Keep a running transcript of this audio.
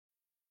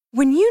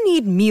When you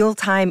need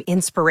mealtime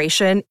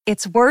inspiration,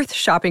 it's worth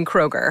shopping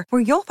Kroger,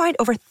 where you'll find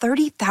over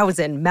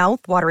 30,000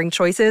 mouth-watering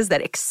choices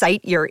that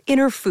excite your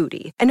inner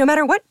foodie. And no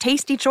matter what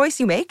tasty choice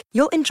you make,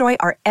 you'll enjoy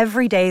our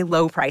everyday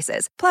low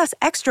prices, plus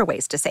extra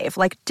ways to save,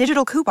 like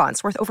digital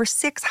coupons worth over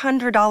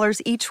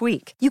 $600 each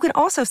week. You can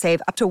also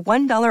save up to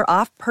 $1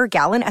 off per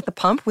gallon at the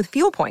pump with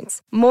fuel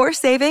points. More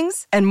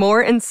savings and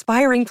more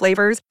inspiring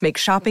flavors make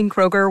shopping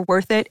Kroger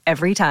worth it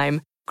every time.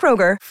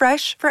 Kroger,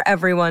 fresh for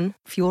everyone.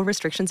 Fuel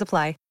restrictions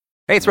apply.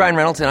 Hey, it's Ryan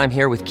Reynolds, and I'm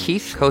here with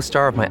Keith,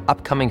 co-star of my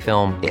upcoming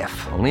film,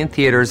 If, only in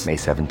theaters May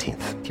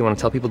 17th. Do you want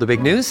to tell people the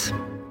big news?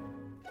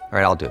 All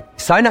right, I'll do it.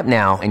 Sign up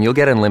now and you'll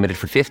get unlimited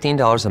for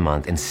 $15 a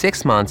month and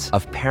 6 months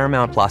of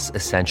Paramount Plus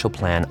Essential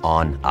Plan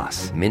on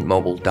us.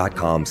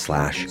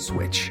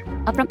 MintMobile.com/switch.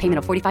 Upfront payment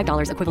of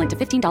 $45 equivalent to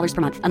 $15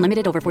 per month.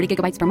 Unlimited over 40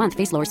 gigabytes per month.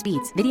 Face lower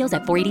speeds. Videos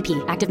at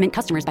 480p. Active Mint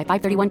customers by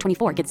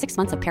 531.24 get 6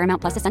 months of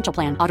Paramount Plus Essential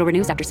Plan. Auto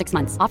renews after 6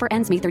 months. Offer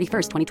ends May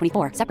 31st,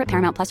 2024. Separate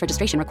Paramount Plus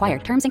registration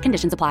required. Terms and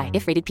conditions apply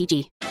if rated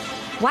PG.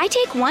 Why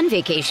take one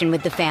vacation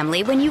with the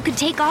family when you could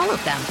take all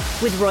of them?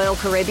 With Royal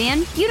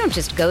Caribbean, you don't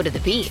just go to the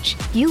beach.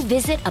 You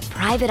visit a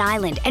private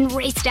island and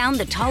race down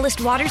the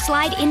tallest water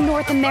slide in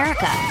North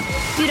America.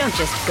 You don't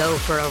just go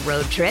for a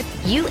road trip.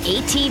 You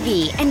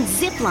ATV and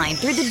zip line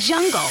through the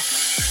jungle.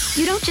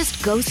 You don't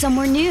just go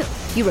somewhere new.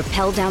 You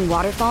rappel down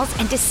waterfalls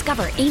and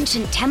discover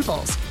ancient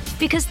temples.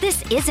 Because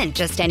this isn't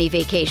just any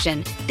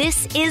vacation.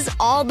 This is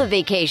all the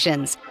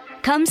vacations.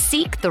 Come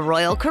seek the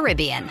Royal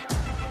Caribbean.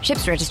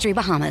 Ships Registry,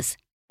 Bahamas.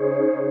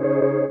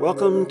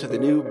 Welcome to the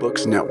New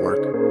Books Network.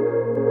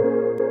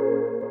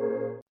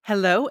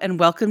 Hello and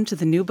welcome to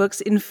the New Books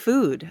in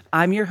Food.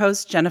 I'm your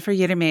host, Jennifer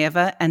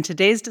Yeremeyeva, and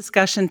today's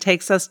discussion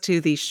takes us to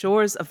the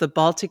shores of the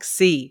Baltic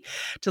Sea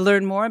to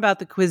learn more about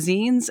the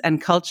cuisines and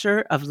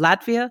culture of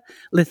Latvia,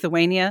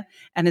 Lithuania,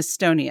 and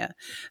Estonia,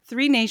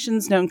 three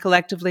nations known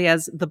collectively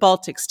as the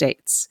Baltic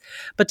states.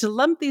 But to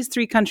lump these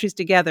three countries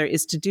together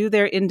is to do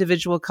their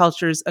individual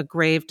cultures a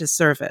grave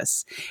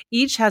disservice.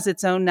 Each has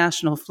its own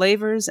national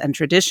flavors and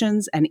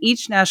traditions, and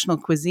each national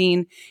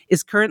cuisine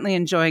is currently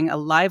enjoying a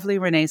lively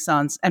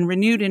renaissance and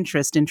renewed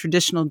interest in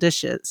traditional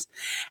dishes.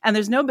 And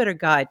there's no better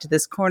guide to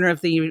this corner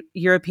of the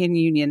European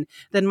Union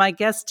than my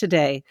guest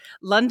today,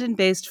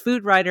 London-based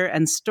food writer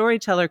and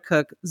storyteller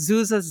cook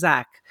Zsuzsa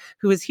Zak,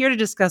 who is here to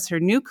discuss her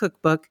new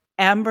cookbook,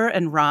 Amber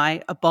and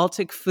Rye, A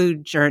Baltic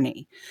Food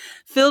Journey.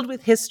 Filled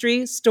with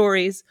history,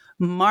 stories,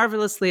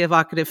 marvelously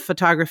evocative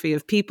photography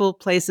of people,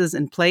 places,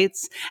 and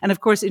plates, and of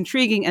course,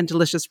 intriguing and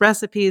delicious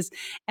recipes,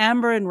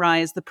 Amber and Rye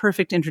is the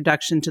perfect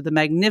introduction to the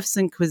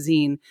magnificent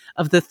cuisine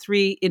of the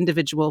three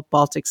individual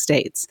Baltic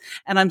states.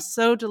 And I'm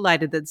so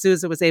delighted that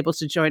Zsuzsa was able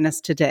to join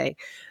us today.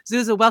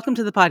 Zsuzsa, welcome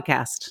to the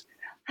podcast.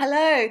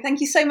 Hello.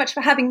 Thank you so much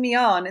for having me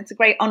on. It's a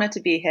great honor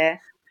to be here.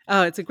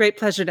 Oh, it's a great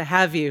pleasure to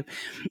have you.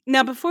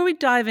 Now, before we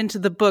dive into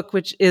the book,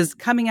 which is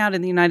coming out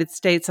in the United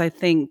States, I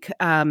think,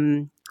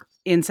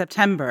 in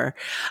September,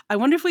 I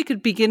wonder if we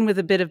could begin with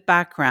a bit of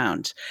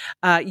background.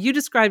 You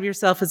describe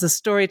yourself as a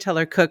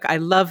storyteller cook. I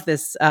love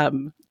this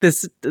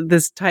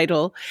this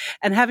title.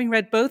 And having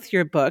read both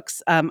your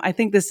books, I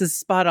think this is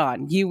spot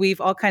on. You weave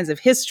all kinds of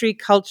history,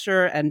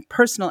 culture, and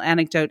personal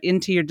anecdote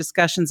into your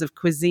discussions of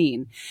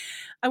cuisine.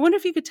 I wonder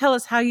if you could tell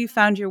us how you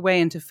found your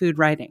way into food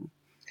writing.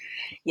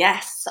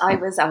 Yes, I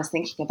was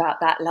thinking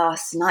about that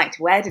last night.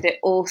 Where did it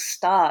all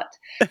start?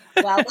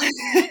 Well,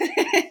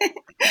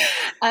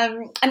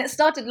 and it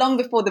started long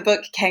before the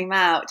book came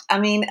out. I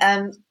mean,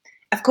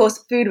 of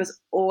course, food was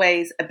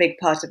always a big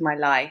part of my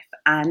life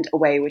and a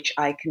way which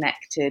I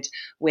connected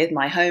with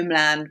my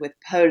homeland, with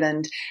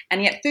Poland.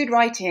 And yet food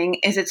writing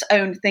is its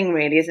own thing,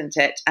 really, isn't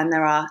it? And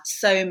there are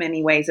so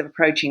many ways of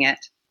approaching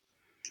it.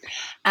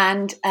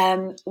 And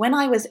when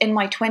I was in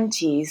my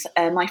 20s,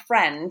 my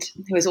friend,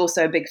 who was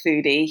also a big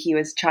foodie, he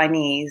was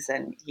Chinese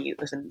and he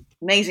was an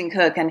amazing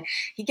cook, and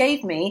he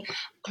gave me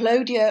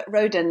Claudia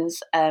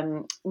Roden's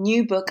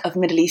new book of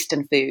Middle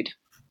Eastern food.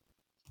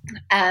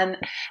 And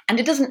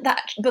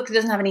that book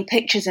doesn't have any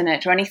pictures in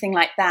it or anything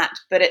like that,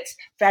 but it's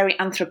very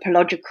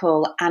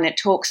anthropological, and it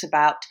talks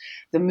about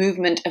the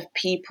movement of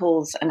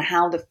peoples and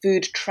how the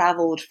food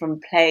traveled from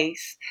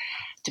place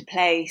to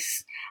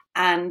place.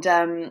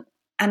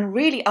 And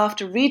really,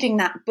 after reading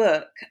that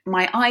book,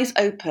 my eyes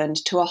opened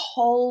to a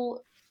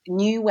whole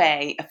new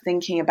way of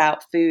thinking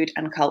about food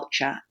and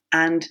culture.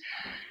 And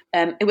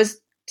it was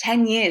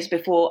 10 years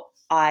before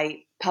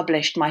I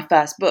published my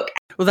first book.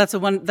 Well, that's a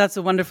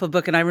wonderful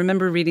book. And I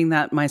remember reading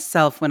that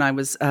myself when I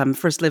was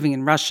first living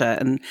in Russia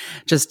and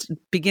just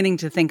beginning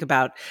to think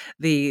about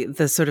the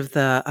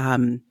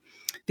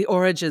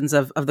origins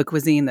of the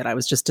cuisine that I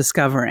was just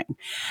discovering.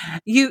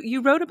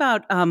 You wrote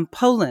about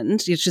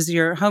Poland, which is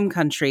your home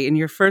country, in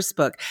your first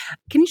book.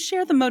 Can you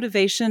share the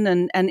motivation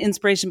and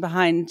inspiration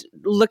behind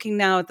looking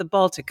now at the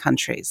Baltic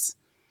countries?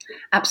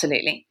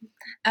 Absolutely.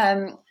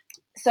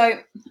 So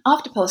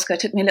after Polska,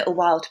 it took me a little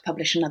while to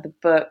publish another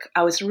book.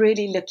 I was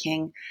really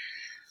looking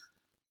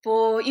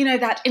for,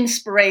 that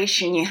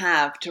inspiration you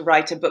have to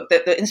write a book,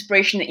 the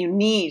inspiration that you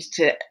need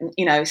to,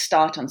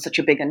 start on such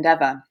a big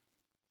endeavor.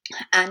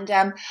 And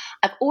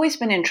I've always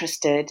been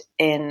interested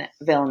in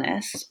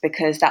Vilnius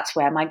because that's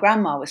where my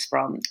grandma was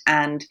from.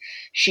 And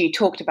she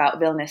talked about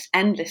Vilnius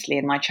endlessly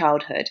in my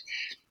childhood.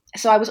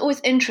 So I was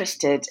always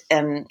interested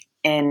in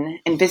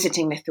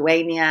visiting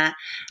Lithuania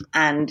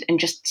and in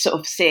just sort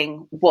of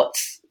seeing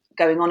what's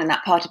going on in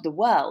that part of the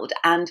world.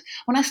 And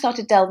when I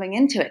started delving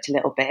into it a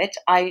little bit,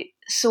 I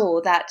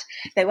saw that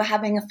they were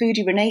having a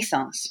foodie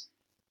renaissance.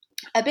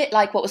 A bit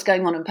like what was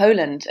going on in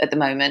Poland at the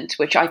moment,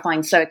 which I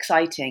find so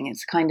exciting.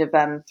 It's kind of,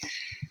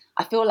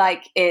 I feel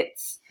like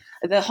it's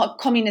the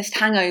communist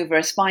hangover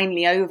is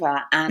finally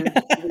over, and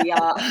we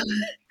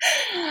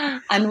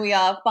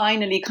are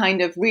finally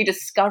kind of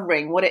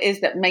rediscovering what it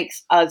is that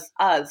makes us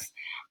us.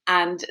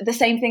 And the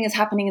same thing is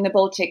happening in the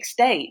Baltic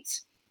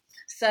states.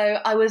 So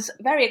I was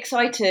very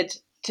excited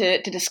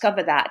to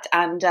discover that.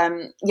 And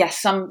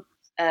yes, some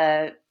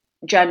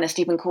journalists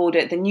even called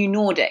it the new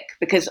Nordic,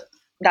 because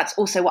that's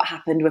also what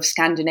happened with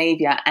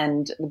Scandinavia,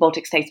 and the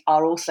Baltic states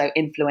are also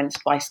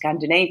influenced by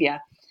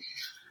Scandinavia.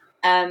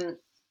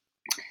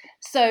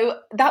 So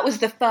that was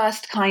the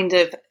first kind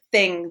of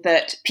thing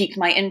that piqued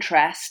my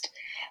interest.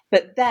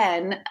 But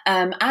then,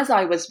 as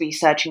I was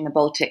researching the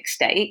Baltic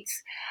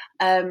states,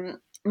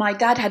 my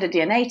dad had a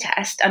DNA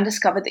test and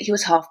discovered that he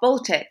was half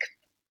Baltic,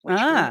 which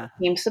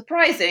seemed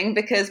surprising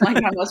because my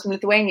grandma was from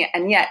Lithuania,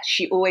 and yet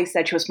she always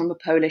said she was from a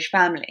Polish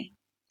family.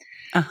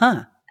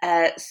 Uh-huh.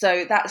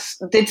 So that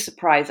did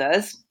surprise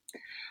us.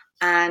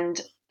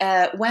 And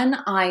when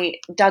I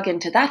dug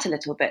into that a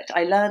little bit,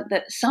 I learned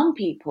that some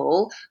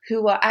people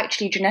who were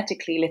actually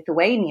genetically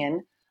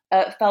Lithuanian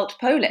felt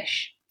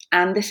Polish.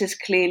 And this is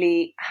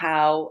clearly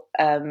how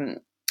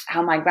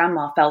my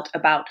grandma felt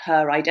about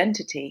her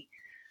identity.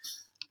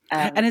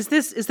 And is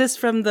this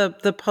from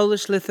the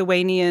Polish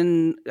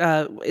Lithuanian?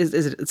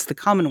 It's the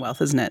Commonwealth,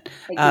 isn't it?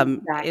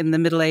 In the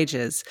Middle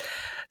Ages.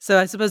 So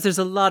I suppose there's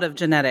a lot of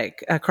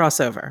genetic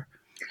crossover.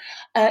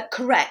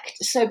 Correct.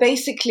 So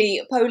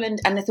basically, Poland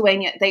and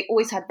Lithuania, they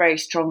always had very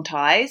strong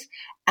ties,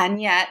 and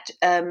yet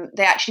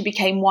they actually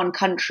became one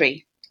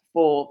country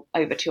for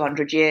over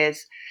 200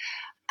 years,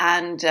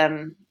 and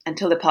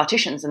until the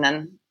partitions, and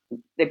then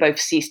they both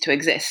ceased to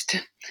exist.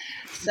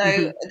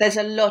 So there's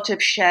a lot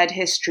of shared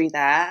history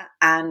there,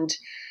 and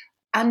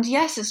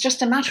yes, it's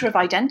just a matter of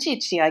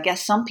identity. I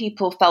guess some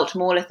people felt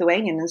more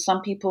Lithuanian and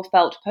some people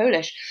felt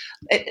Polish.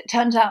 It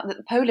turns out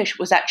that Polish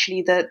was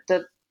actually the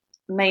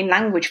main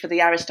language for the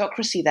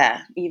aristocracy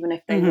there, even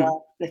if they were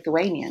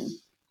Lithuanian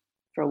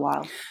for a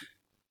while.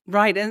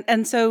 Right.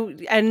 And so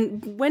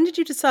when did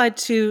you decide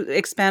to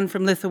expand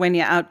from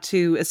Lithuania out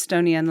to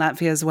Estonia and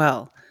Latvia as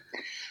well?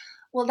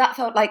 Well, that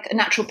felt like a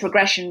natural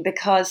progression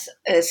because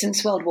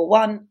since World War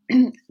One,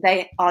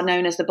 they are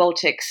known as the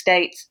Baltic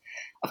states.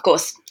 Of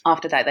course,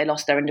 after that, they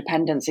lost their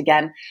independence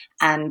again,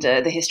 and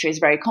the history is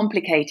very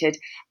complicated.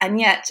 And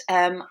yet,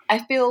 I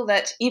feel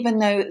that even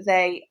though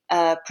they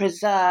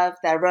preserve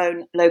their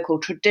own local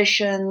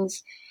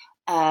traditions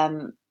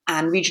and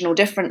regional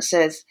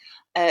differences,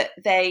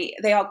 they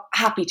are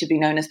happy to be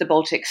known as the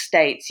Baltic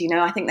states. You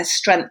know, I think there's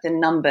strength in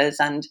numbers,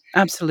 and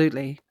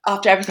absolutely,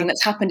 after everything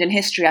that's happened in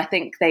history, I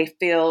think they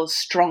feel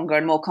stronger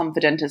and more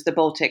confident as the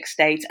Baltic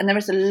states. And there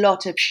is a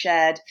lot of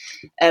shared,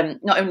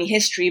 not only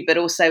history, but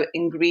also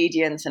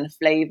ingredients and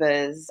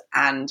flavors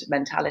and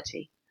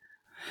mentality.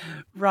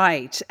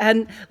 Right.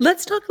 And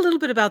let's talk a little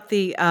bit about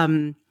the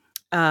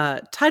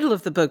title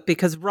of the book,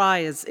 because rye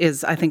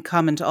is I think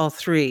common to all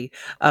three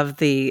of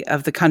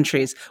the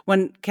countries.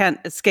 One can't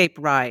escape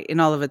rye in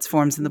all of its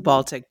forms in the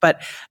Baltic.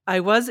 But I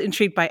was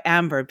intrigued by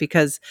amber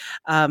because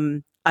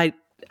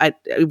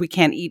we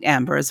can't eat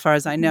amber as far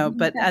as I know.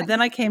 But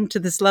then I came to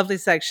this lovely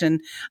section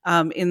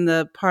in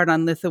the part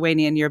on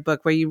Lithuania in your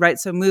book where you write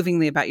so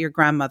movingly about your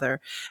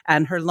grandmother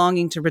and her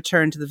longing to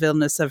return to the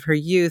Vilnius of her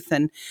youth.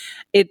 And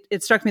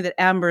it struck me that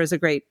amber is a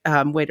great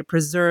way to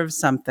preserve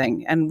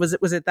something. And was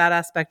it that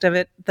aspect of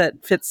it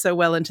that fits so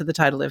well into the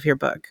title of your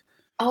book?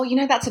 Oh, you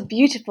know, that's a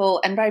beautiful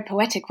and very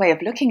poetic way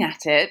of looking at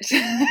it.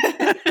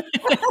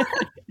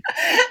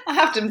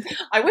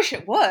 I wish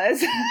it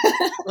was.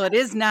 Well, it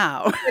is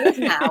now. It is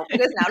now.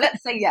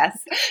 Let's say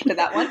yes to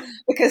that one,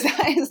 because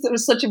it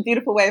was such a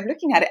beautiful way of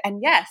looking at it.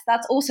 And yes,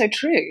 that's also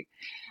true.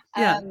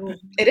 Yeah.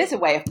 It is a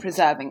way of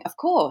preserving, of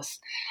course.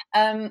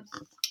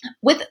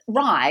 With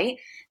rye,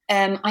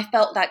 I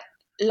felt that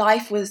rye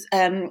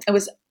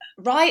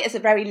is a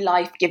very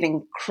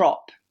life-giving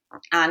crop,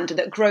 and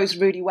that grows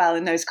really well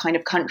in those kind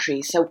of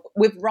countries. So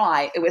with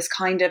rye, it was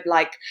kind of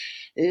like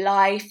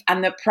life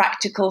and the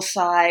practical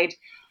side.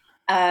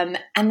 And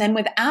then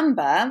with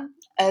amber,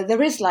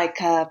 there is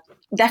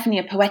definitely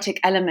a poetic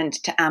element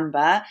to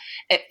amber.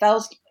 It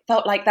felt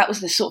like that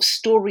was the sort of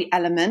story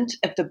element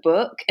of the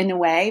book in a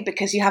way,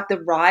 because you have the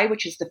rye,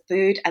 which is the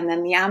food, and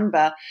then the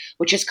amber,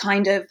 which has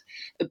kind of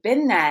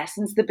been there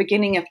since the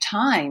beginning of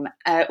time,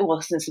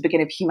 since the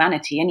beginning of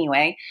humanity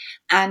anyway.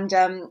 And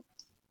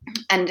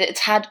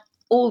it's had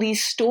all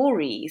these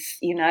stories,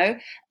 you know,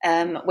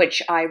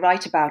 which I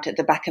write about at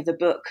the back of the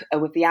book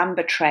with the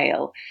Amber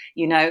Trail,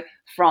 you know,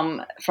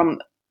 from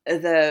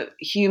the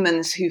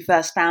humans who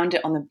first found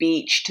it on the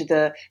beach to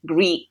the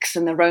Greeks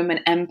and the Roman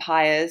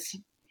empires,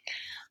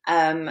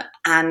 and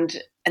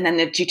then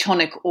the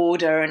Teutonic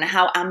Order, and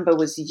how amber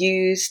was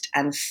used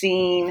and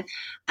seen.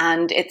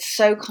 And it's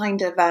so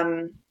kind of,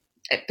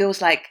 it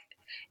feels like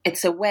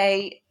it's a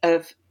way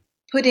of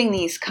putting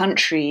these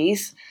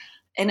countries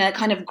in a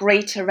kind of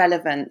greater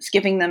relevance,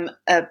 giving them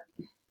a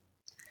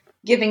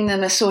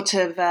sort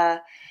of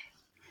a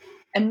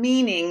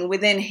meaning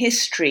within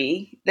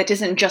history that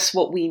isn't just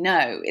what we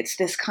know. It's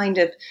this kind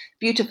of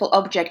beautiful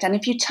object. And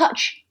if you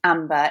touch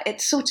amber,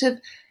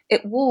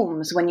 it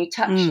warms when you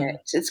touch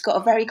it. It's got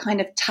a very kind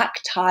of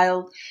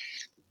tactile,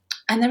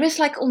 and there is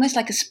almost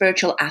like a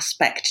spiritual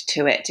aspect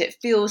to it. It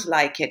feels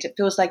like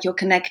you're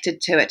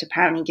connected to it.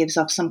 Apparently gives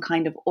off some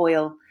kind of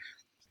oil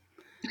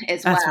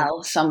as That's well.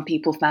 right. Some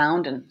people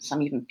found, and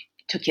some even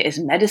took it as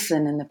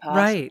medicine in the past.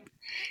 Right.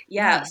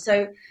 Yeah.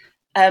 So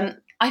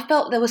I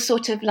felt there was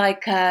sort of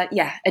a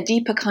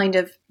deeper kind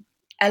of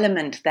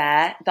element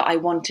there that I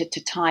wanted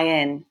to tie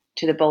in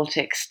to the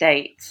Baltic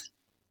states.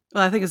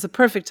 Well, I think it's a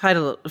perfect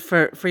title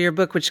for your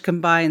book, which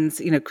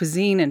combines,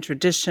 cuisine and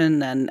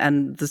tradition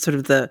and the sort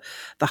of the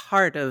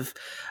heart of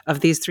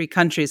these three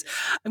countries.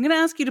 I'm going to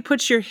ask you to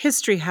put your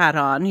history hat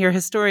on, your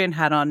historian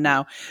hat on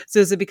now,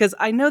 Zsuzsa, because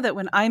I know that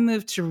when I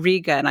moved to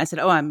Riga and I said,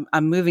 I'm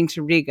moving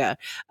to Riga,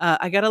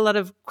 I got a lot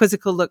of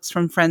quizzical looks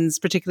from friends,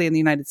 particularly in the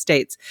United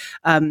States,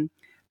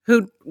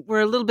 who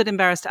were a little bit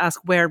embarrassed to ask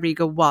where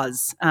Riga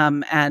was.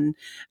 So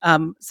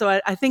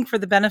I think for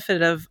the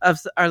benefit of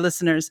our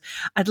listeners,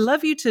 I'd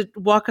love you to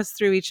walk us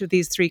through each of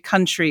these three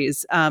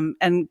countries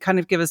and kind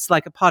of give us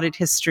like a potted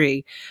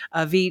history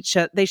of each.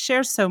 They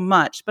share so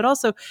much, but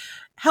also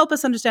help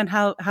us understand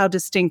how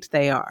distinct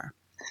they are.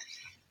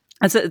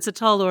 It's a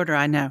tall order,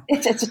 I know.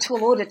 It's a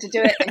tall order to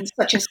do it in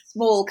such a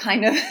small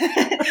kind of.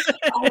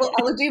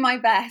 I will do my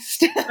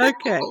best.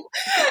 Okay.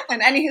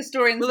 And any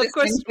historians, well, of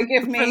course,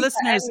 forgive me for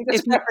listeners, for any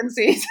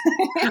discrepancies.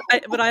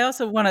 But I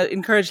also want to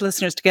encourage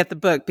listeners to get the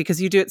book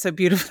because you do it so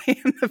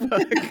beautifully in the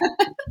book.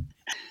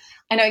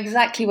 I know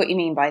exactly what you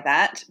mean by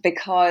that,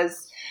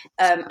 because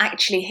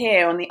actually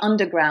here on the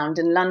Underground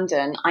in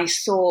London, I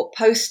saw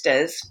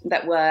posters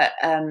that were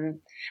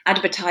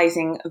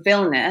advertising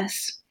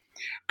Vilnius.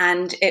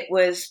 And it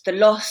was the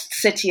lost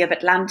city of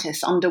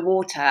Atlantis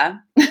underwater.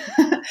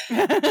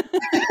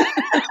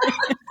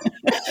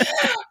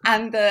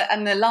 and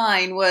the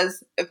line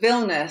was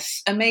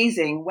Vilnius,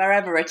 amazing,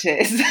 wherever it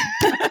is.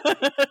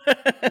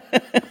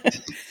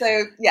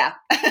 So, yeah.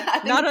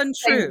 Not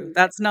untrue.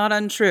 That's not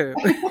untrue.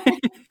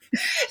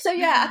 So,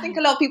 yeah, I think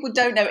a lot of people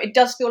don't know. It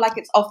does feel like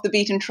it's off the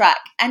beaten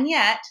track. And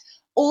yet,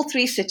 all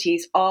three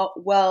cities are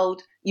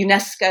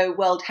UNESCO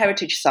World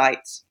Heritage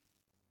Sites.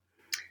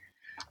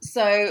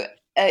 So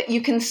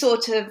you can so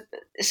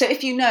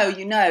if you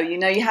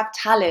have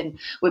Tallinn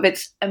with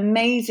its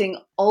amazing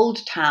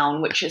old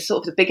town, which is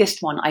sort of the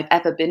biggest one I've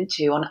ever been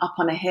to, up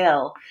on a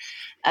hill,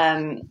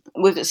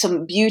 with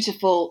some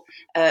beautiful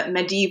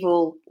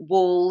medieval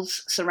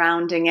walls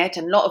surrounding it,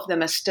 and a lot of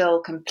them are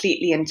still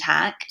completely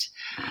intact.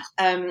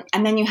 And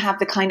then you have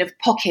the kind of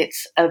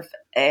pockets of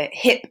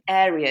hip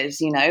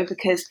areas,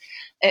 because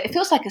it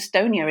feels like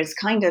Estonia is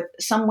kind of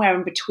somewhere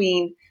in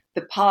between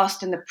the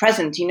past and the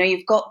present.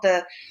 You've got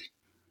the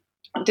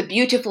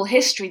beautiful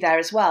history there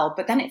as well,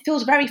 but then it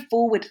feels very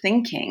forward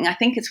thinking. I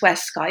think it's where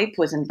Skype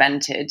was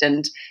invented,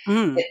 and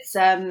it's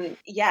so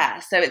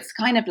it's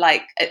kind of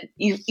like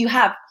you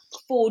have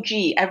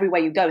 4G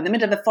everywhere you go. In the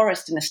middle of a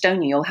forest in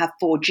Estonia, you'll have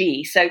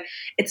 4G. So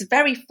it's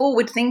very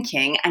forward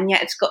thinking, and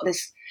yet it's got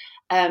this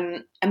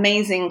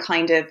amazing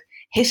kind of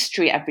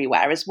history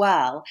everywhere as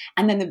well,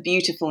 and then the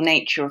beautiful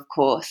nature, of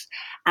course.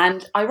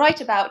 And I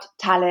write about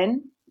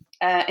Tallinn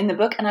in the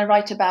book, and I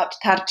write about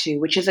Tartu,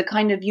 which is a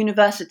kind of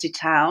university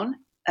town,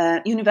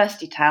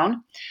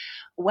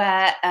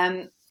 where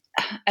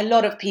a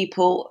lot of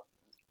people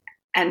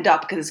end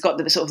up, because it's got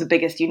the sort of the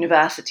biggest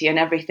university and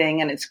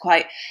everything, and it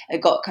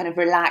got kind of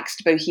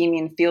relaxed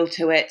bohemian feel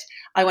to it.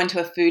 I went to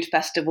a food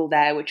festival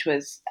there, which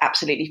was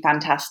absolutely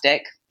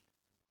fantastic.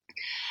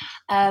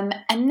 And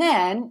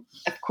then,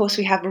 of course,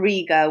 we have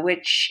Riga,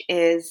 which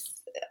is,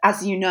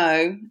 as you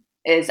know,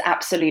 is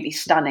absolutely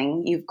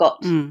stunning. You've got,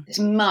 it's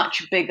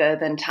much bigger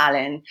than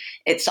Tallinn.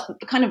 It's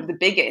kind of the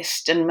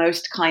biggest and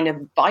most kind of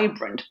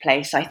vibrant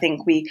place I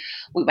think we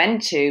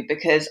went to,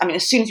 because,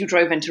 as soon as you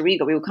drove into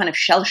Riga, we were kind of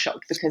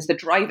shell-shocked because the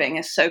driving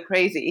is so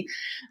crazy.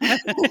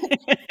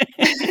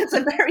 It's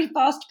a very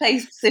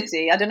fast-paced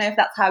city. I don't know if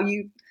that's how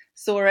you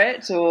saw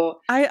it, or...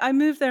 I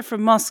moved there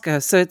from Moscow,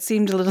 so it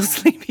seemed a little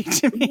sleepy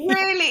to me.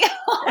 Really?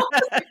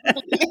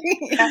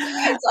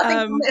 Yeah. So I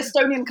think from the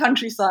Estonian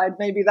countryside,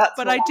 maybe that's.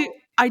 But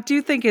I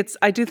do think it's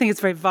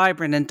very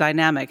vibrant and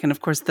dynamic, and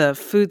of course the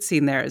food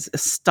scene there is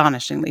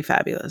astonishingly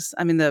fabulous.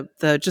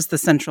 The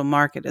central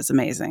market is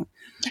amazing.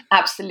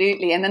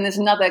 Absolutely, and then there's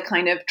another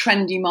kind of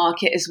trendy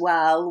market as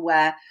well,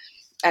 where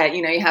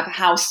you have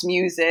house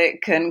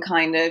music and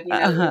kind of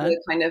the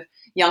kind of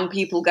young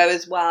people go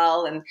as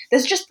well, and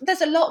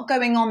there's a lot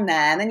going on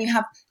there. And then you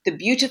have the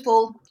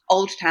beautiful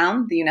Old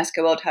Town, the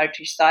UNESCO World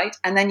Heritage Site,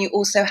 and then you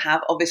also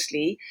have,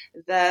 obviously,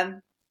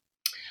 the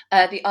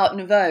Art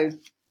Nouveau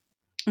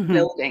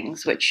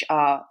buildings, which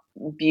are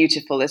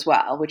beautiful as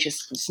well, which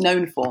it's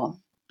known for.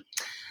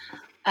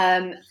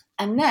 And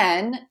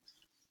then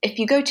if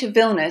you go to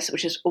Vilnius,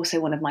 which is also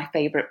one of my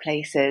favorite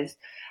places,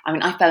 I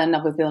mean, I fell in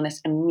love with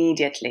Vilnius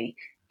immediately.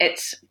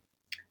 It's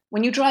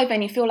when you drive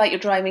in, you feel like you're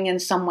driving in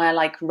somewhere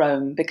like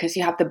Rome because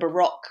you have the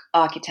Baroque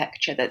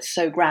architecture that's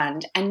so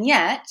grand. And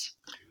yet,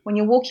 when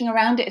you're walking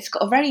around it, it's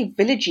got a very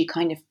villagey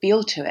kind of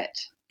feel to it.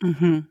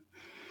 Mm-hmm.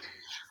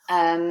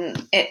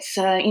 It's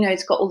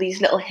it's got all these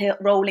little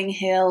rolling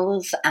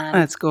hills,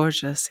 and it's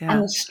gorgeous, yeah,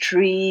 and the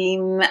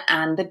stream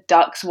and the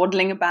ducks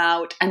waddling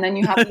about, and then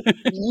you have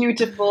these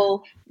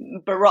beautiful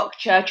Baroque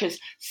churches.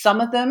 Some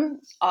of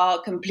them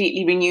are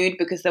completely renewed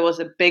because there was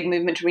a big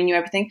movement to renew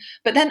everything.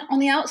 But then on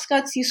the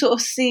outskirts, you sort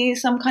of see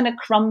some kind of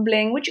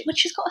crumbling, which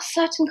has got a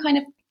certain kind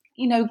of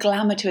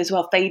glamour to it as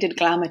well, faded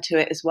glamour to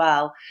it as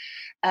well.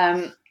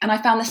 And I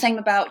found the same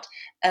about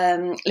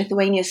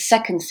Lithuania's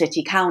second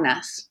city,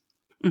 Kaunas.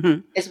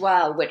 As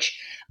well, which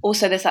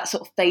also there's that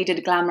sort of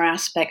faded glamour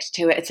aspect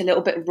to it. It's a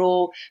little bit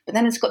raw, but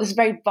then it's got this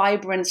very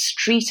vibrant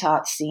street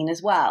art scene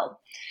as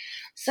well.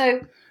 So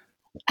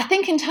I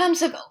think in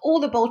terms of all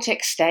the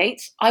Baltic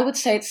states, I would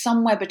say it's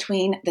somewhere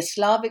between the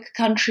Slavic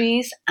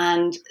countries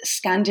and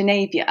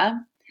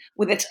Scandinavia,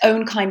 with its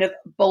own kind of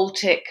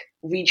Baltic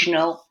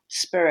regional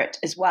spirit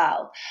as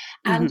well.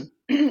 And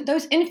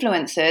those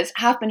influences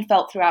have been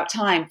felt throughout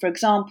time. For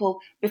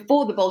example,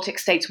 before the Baltic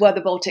states were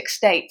the Baltic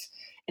states,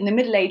 in the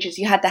Middle Ages,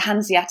 you had the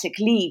Hanseatic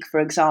League,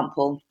 for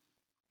example,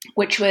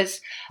 which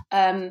was,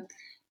 a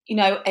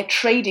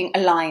trading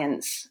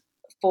alliance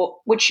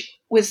which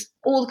was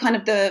all kind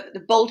of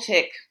the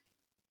Baltic,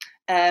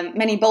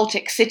 many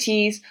Baltic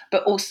cities,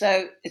 but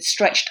also it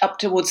stretched up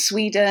towards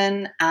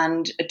Sweden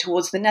and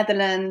towards the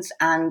Netherlands,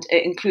 and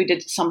it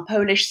included some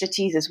Polish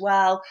cities as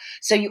well.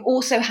 So you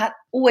also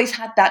always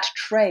had that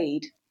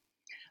trade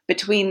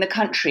between the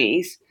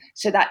countries.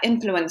 So that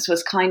influence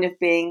was kind of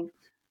being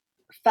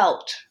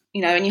felt.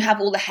 And you have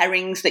all the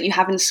herrings that you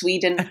have in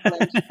Sweden.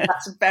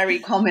 That's very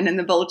common in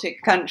the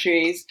Baltic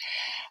countries.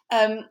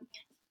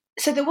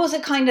 So there was a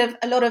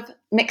lot of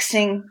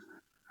mixing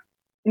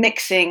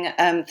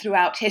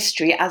throughout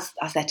history, as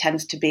there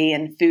tends to be,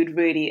 and food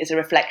really is a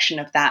reflection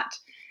of that,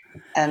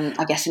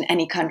 I guess, in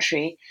any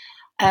country.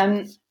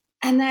 And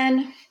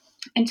then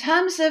in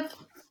terms of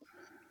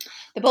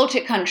the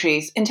Baltic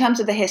countries, in terms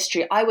of the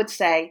history, I would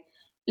say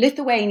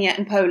Lithuania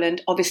and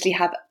Poland obviously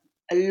have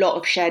a lot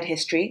of shared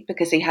history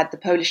because they had the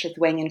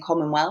Polish-Lithuanian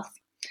Commonwealth.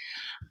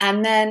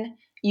 And then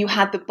you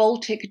had the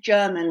Baltic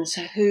Germans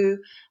who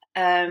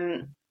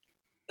were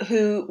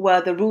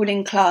the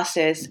ruling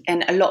classes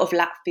in a lot of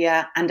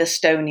Latvia and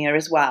Estonia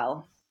as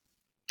well.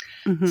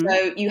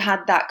 So you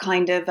had that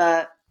kind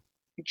of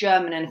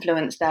German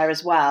influence there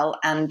as well.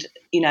 And,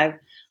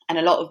 and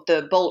a lot of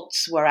the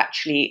Balts were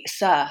actually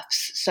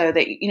serfs. So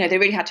that, they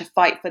really had to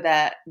fight for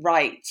their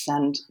rights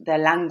and their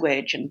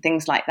language and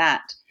things like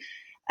that.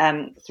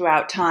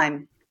 Throughout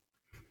time.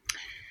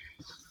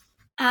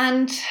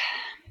 And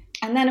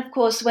then, of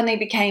course, when they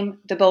became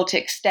the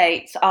Baltic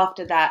states,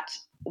 after that,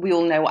 we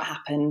all know what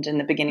happened in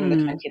the beginning of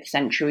the 20th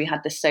century. We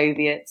had the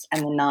Soviets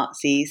and the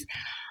Nazis,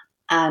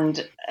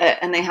 and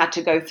they had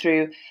to go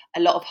through a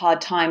lot of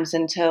hard times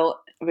until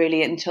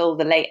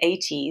the late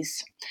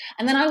 80s.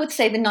 And then I would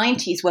say the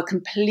 90s were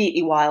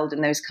completely wild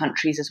in those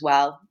countries as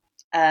well,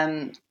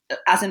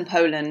 as in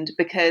Poland,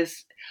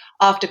 because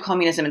after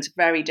communism, it's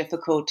very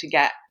difficult to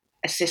get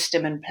a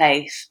system in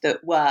place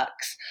that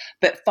works.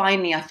 But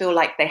finally, I feel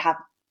like they have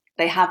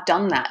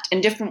done that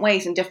in different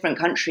ways in different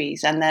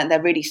countries, and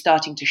they're really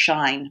starting to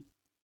shine.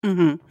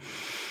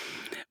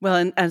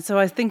 Well, and so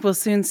I think we'll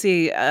soon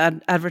see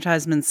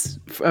advertisements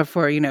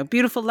for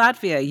beautiful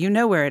Latvia.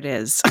 Where it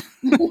is.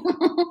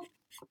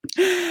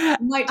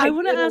 I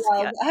want to ask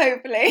you,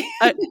 hopefully.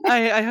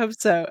 I hope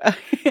so.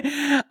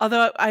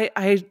 Although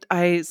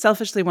I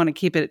selfishly want to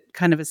keep it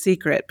kind of a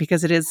secret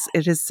because it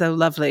is so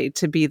lovely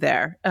to be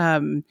there,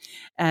 and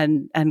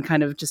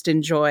kind of just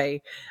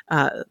enjoy.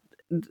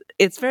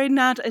 It's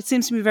it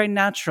seems to be very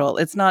natural.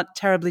 It's not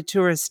terribly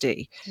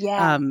touristy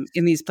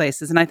in these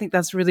places. And I think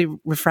that's really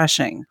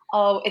refreshing.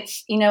 Oh,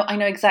 it's, I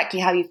know exactly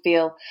how you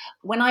feel.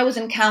 When I was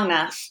in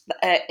Kaunas,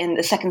 in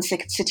the second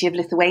city of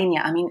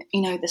Lithuania, I mean,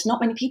 there's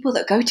not many people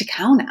that go to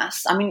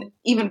Kaunas. I mean,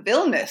 even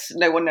Vilnius,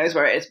 no one knows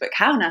where it is, but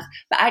Kaunas.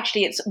 But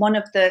actually, it's one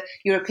of the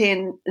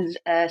European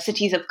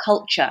cities of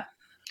culture.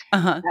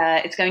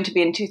 It's going to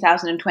be in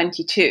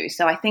 2022.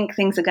 So I think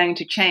things are going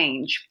to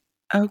change.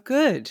 Oh,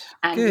 good.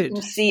 And good. You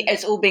can see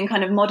it's all being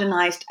kind of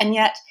modernized. And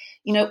yet,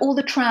 all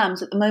the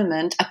trams at the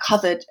moment are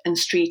covered in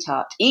street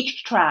art.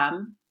 Each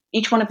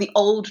one of the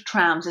old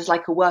trams is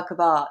like a work of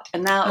art.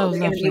 And now they're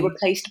going to be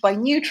replaced by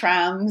new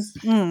trams,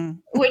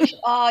 which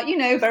are,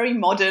 very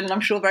modern and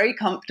I'm sure very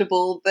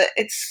comfortable, but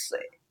it's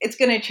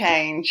going to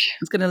change.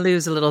 It's going to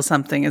lose a little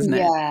something, isn't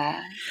it?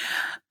 Yeah.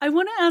 I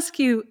want to ask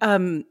you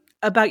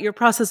about your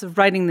process of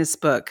writing this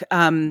book.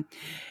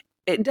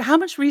 how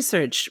much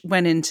research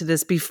went into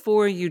this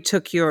before you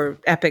took your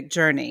epic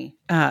journey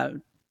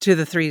to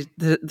the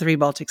three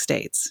Baltic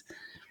states?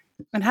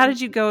 And how did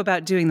you go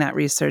about doing that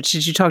research?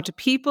 Did you talk to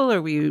people,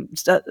 or were you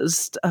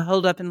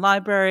holed up in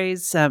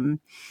libraries?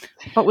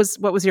 What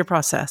was your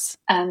process?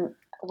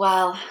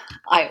 Well,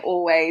 I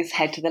always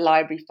head to the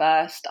library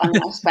first. I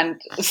mean, I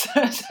spent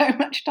so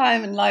much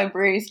time in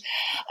libraries.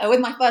 With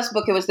my first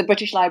book, it was the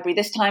British Library.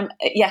 This time,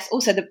 yes,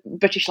 also the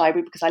British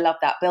Library, because I love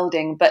that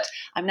building. But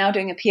I'm now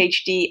doing a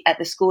PhD at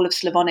the School of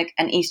Slavonic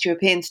and East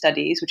European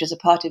Studies, which is a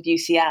part of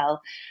UCL.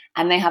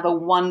 And they have a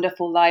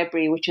wonderful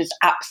library, which is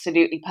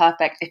absolutely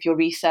perfect if you're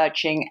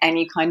researching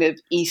any kind of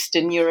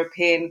Eastern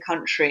European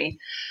country.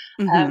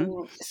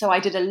 Mm-hmm. So I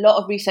did a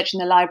lot of research in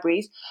the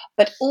libraries,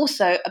 but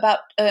also about,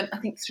 I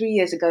think 3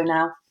 years ago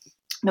now,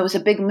 there was a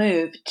big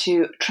move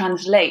to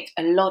translate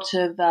a lot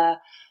of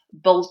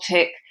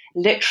Baltic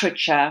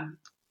literature.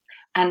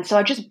 And so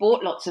I just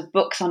bought lots of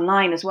books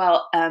online as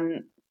well,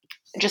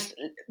 just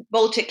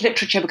Baltic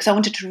literature, because I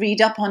wanted to read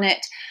up on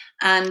it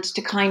and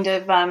to kind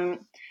of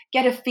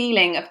get a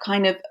feeling of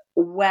kind of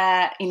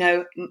where,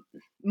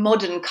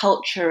 modern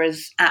culture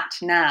is at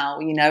now,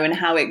 and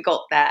how it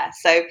got there.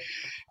 So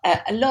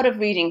a lot of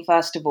reading,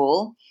 first of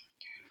all.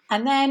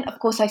 And then, of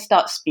course, I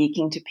start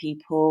speaking to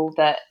people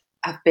that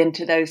have been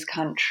to those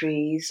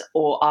countries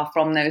or are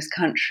from those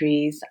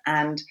countries.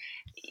 And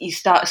you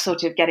start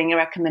sort of getting your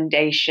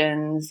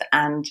recommendations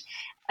and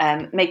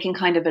making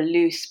kind of a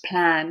loose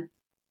plan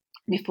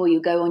before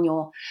you go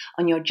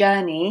on your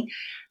journey.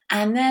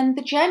 And then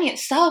the journey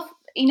itself,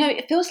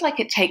 it feels like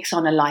it takes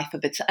on a life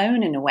of its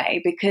own in a way,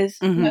 because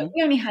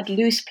we only had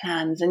loose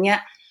plans, and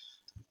yet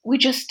we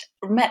just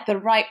met the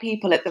right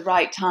people at the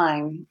right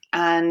time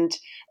and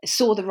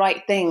saw the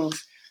right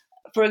things.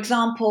 For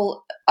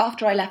example,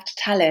 after I left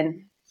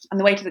Tallinn on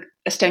the way to the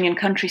Estonian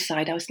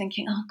countryside, I was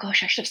thinking, oh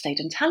gosh, I should have stayed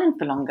in Tallinn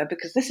for longer,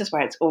 because this is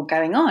where it's all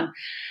going on.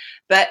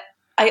 But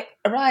I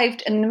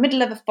arrived in the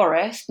middle of a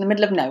forest, in the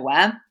middle of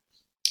nowhere,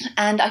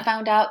 and I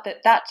found out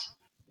that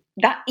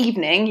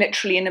evening,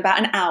 literally in about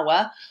an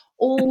hour,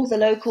 all the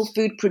local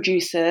food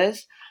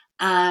producers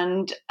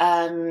and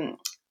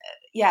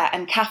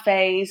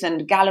cafes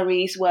and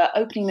galleries were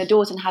opening the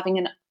doors and having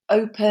an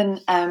open,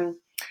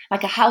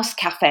 like a house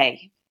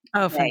cafe.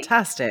 Oh,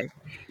 fantastic.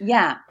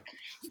 Yeah.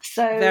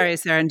 So very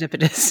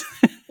serendipitous.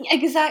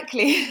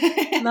 Exactly.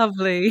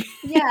 Lovely.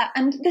 Yeah.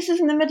 And this is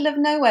in the middle of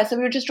nowhere. So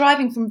we were just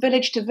driving from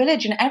village to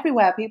village, and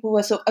everywhere people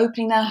were sort of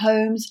opening their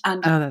homes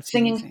and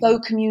singing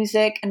folk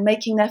music and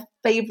making their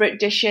favorite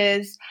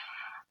dishes.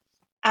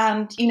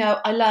 And,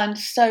 I learned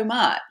so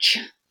much.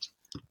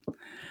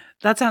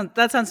 That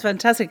sounds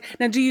fantastic.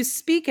 Now, do you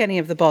speak any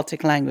of the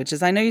Baltic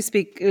languages? I know you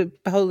speak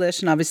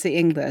Polish and obviously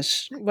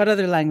English. What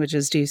other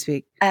languages do you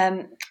speak?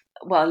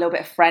 Well, a little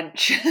bit of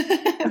French.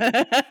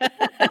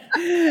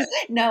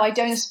 No, I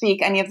don't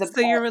speak any of the. So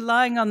you're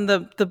relying on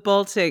the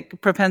Baltic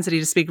propensity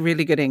to speak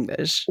really good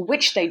English,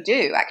 which they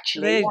do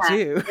actually. They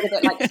do a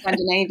bit like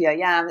Scandinavia.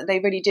 Yeah, they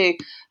really do.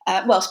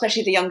 Well,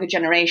 especially the younger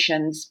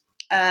generations.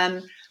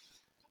 So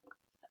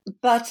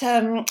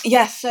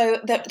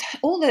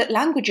all the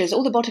languages,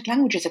 all the Baltic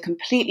languages are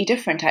completely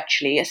different,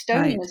 actually.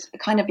 Estonian is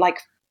kind of like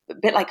a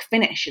bit like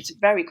Finnish. It's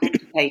very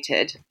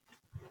complicated.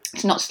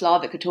 It's not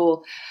Slavic at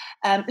all.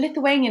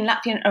 Lithuanian,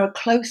 Latvian are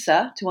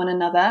closer to one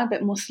another, a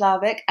bit more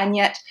Slavic, and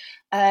yet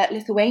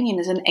Lithuanian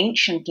is an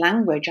ancient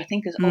language, I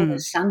think as old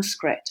as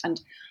Sanskrit, and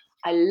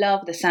I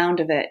love the sound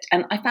of it.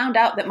 And I found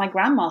out that my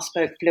grandma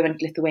spoke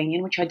fluent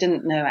Lithuanian, which I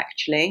didn't know,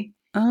 actually.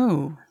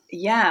 Oh.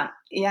 Yeah.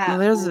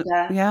 Well,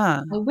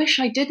 I wish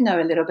I did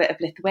know a little bit of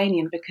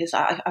Lithuanian, because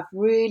I've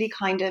really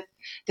kind of,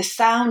 the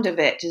sound of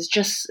it is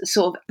just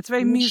sort of... It's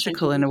very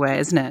musical in a way,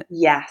 isn't it?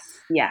 Yes.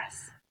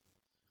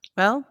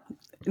 Well,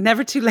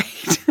 never too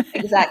late.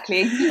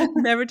 Exactly.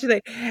 Never too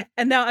late.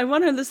 And now I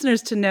want our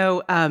listeners to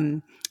know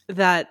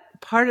that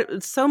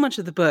so much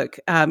of the book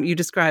you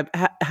describe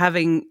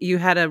having, you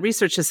had a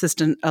research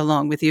assistant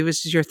along with you,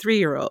 which is your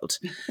 3-year-old.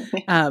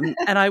 And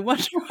I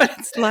wonder what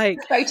it's like.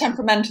 Very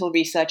temperamental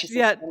research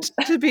assistant.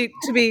 Yeah, to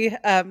be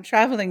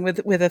traveling with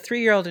a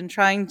 3-year-old and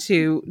trying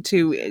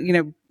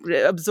to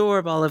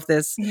absorb all of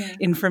this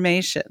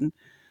information.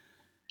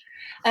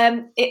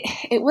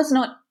 It was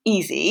not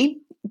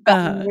easy, but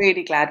I'm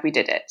really glad we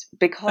did it,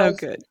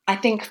 because I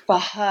think for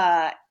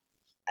her,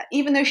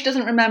 even though she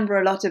doesn't remember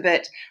a lot of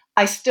it,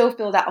 I still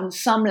feel that on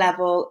some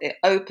level it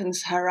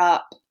opens her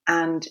up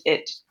and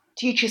it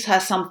teaches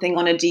her something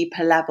on a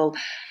deeper level.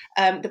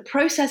 The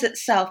process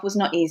itself was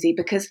not easy,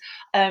 because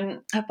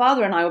her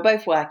father and I were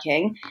both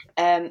working.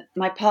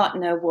 My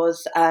partner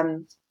was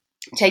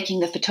doing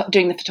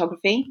the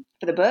photography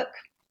for the book.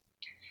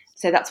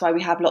 So that's why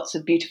we have lots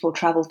of beautiful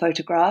travel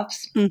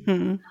photographs.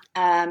 Mm-hmm.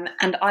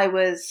 And I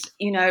was,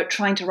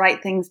 trying to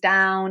write things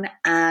down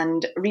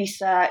and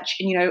research,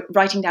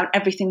 writing down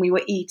everything we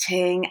were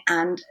eating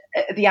and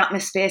the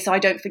atmosphere so I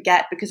don't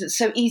forget, because it's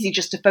so easy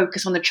just to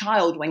focus on the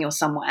child when you're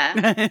somewhere.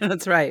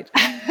 That's right.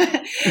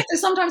 So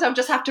sometimes I'll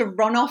just have to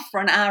run off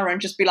for an hour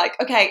and just be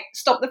like, okay,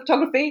 stop the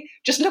photography,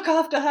 just look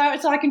after her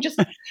so I can just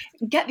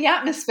get the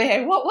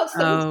atmosphere. What's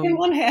going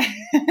on here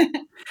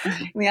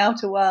in the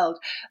outer world?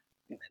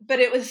 But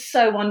it was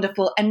so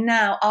wonderful. And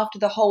now, after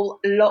the whole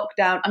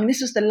lockdown,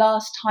 this was the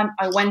last time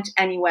I went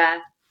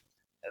anywhere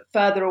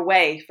further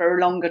away for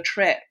a longer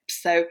trip.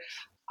 So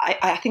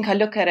I think I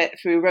look at it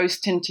through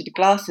rose-tinted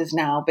glasses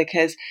now,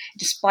 because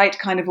despite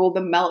kind of all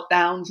the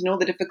meltdowns and all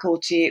the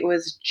difficulty, it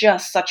was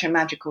just such a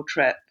magical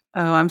trip.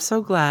 Oh, I'm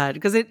so glad,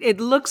 because it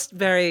looks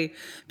very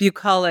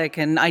bucolic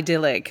and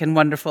idyllic and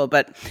wonderful.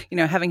 But,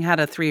 having had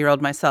a 3-year-old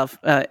myself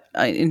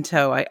in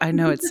tow, I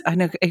know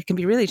it can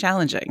be really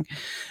challenging,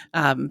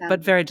 but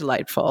very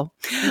delightful.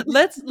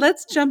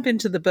 Let's jump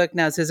into the book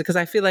now, Susan, because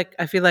I feel like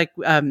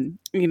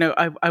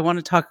I want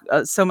to talk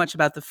so much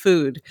about the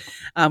food,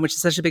 which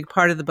is such a big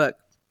part of the book.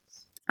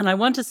 And I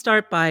want to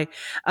start by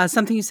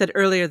something you said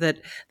earlier,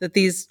 that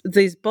these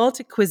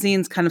Baltic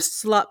cuisines kind of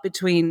slot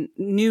between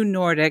New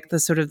Nordic, the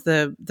sort of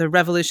the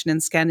revolution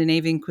in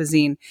Scandinavian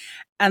cuisine,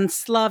 and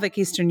Slavic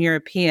Eastern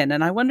European.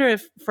 And I wonder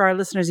if, for our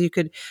listeners, you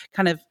could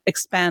kind of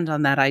expand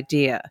on that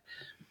idea.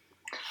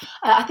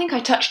 I think I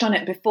touched on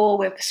it before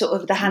with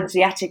sort of the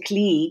Hanseatic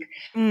League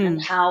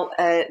and how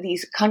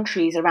these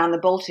countries around the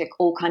Baltic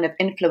all kind of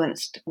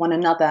influenced one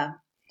another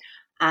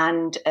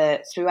and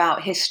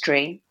throughout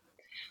history.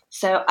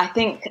 So I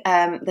think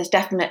there's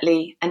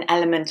definitely an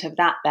element of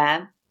that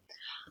there.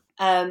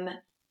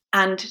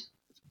 And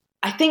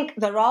I think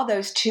there are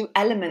those two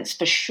elements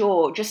for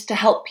sure, just to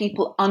help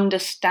people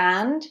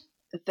understand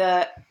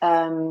the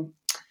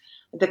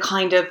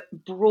kind of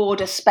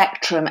broader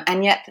spectrum.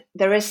 And yet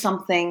there is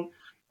something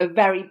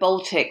very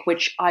Baltic,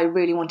 which I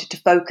really wanted to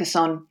focus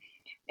on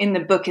in the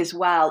book as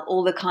well.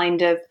 All the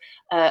kind of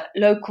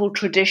local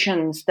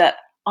traditions that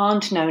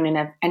aren't known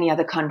in any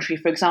other country.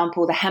 For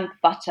example, the hemp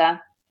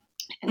butter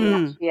in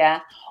Latvia,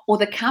 or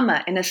the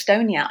kama in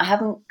Estonia. I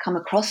haven't come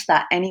across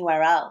that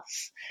anywhere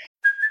else.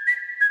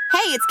 Hey,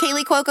 it's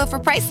Kaylee Cuoco for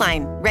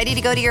Priceline. Ready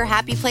to go to your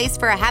happy place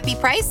for a happy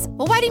price?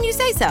 Well, why didn't you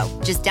say so?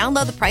 Just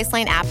download the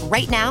Priceline app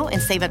right now and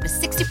save up to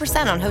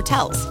 60% on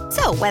hotels.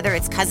 So whether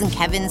it's Cousin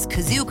Kevin's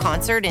Kazoo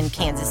Concert in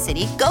Kansas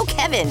City, go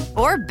Kevin,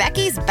 or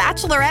Becky's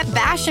Bachelorette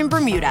Bash in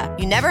Bermuda,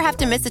 you never have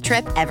to miss a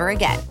trip ever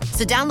again.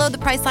 So download the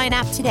Priceline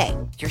app today.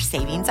 Your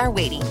savings are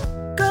waiting.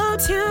 Go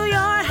to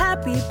your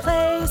happy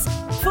place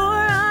for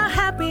a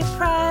happy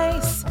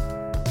price.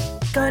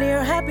 Go to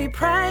your happy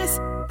price,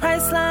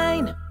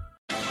 Priceline.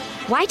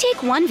 Why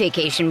take one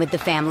vacation with the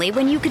family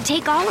when you could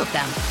take all of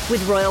them?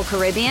 With Royal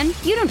Caribbean,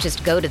 you don't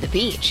just go to the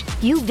beach.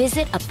 You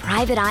visit a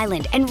private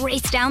island and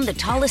race down the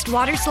tallest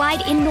water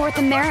slide in North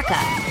America.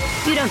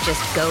 You don't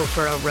just go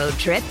for a road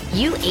trip.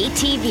 You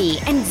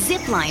ATV and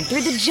zip line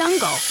through the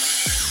jungle.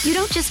 You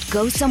don't just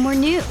go somewhere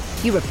new.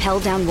 You rappel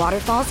down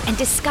waterfalls and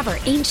discover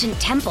ancient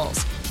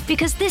temples.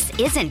 Because this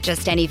isn't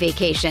just any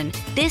vacation.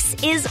 This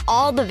is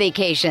all the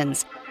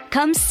vacations.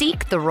 Come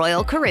seek the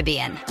Royal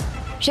Caribbean.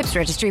 Ships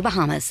Registry,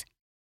 Bahamas.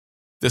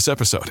 This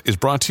episode is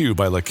brought to you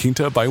by La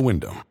Quinta by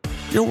Wyndham.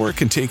 Your work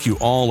can take you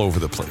all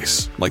over the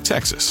place, like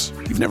Texas.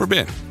 You've never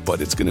been,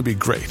 but it's going to be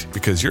great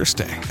because you're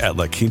staying at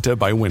La Quinta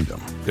by Wyndham.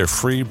 Their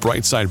free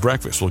Bright Side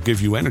breakfast will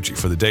give you energy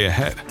for the day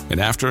ahead. And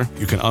after,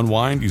 you can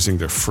unwind using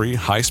their free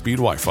high-speed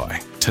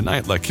Wi-Fi.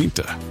 Tonight, La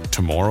Quinta.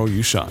 Tomorrow,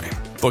 you shine.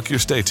 Book your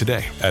stay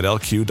today at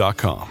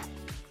lq.com.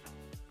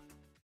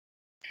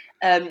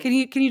 Can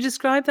you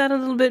describe that a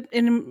little bit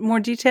in more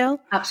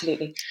detail?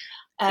 Absolutely.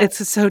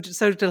 It's so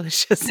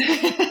delicious.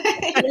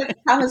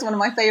 Ham is one of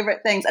my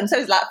favorite things, and so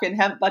is Latvian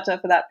hemp butter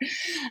for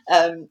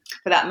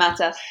that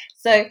matter.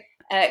 So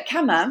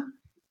kama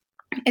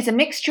is a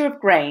mixture of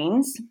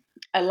grains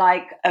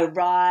like a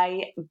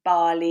rye,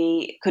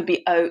 barley, could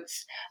be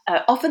oats.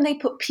 Often they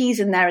put peas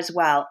in there as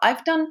well.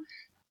 I've done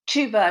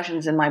 2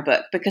 versions in my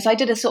book because I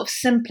did a sort of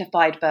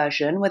simplified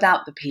version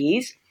without the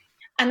peas.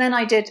 And then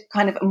I did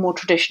kind of a more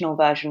traditional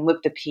version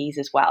with the peas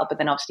as well. But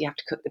then obviously you have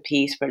to cook the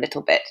peas for a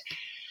little bit.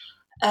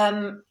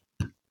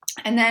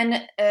 And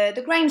then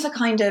the grains are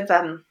kind of,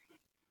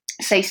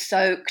 say,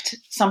 soaked.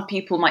 Some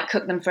people might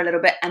cook them for a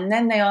little bit. And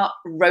then they are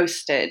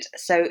roasted.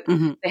 So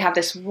they have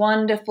this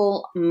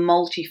wonderful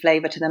malty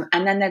flavor to them.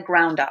 And then they're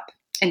ground up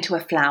into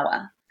a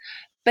flour.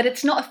 But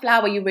it's not a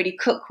flour you really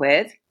cook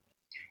with.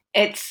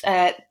 It's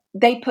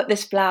they put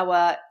this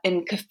flour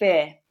in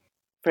kefir,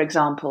 for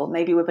example,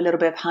 maybe with a little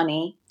bit of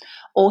honey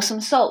or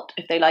some salt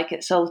if they like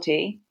it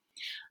salty,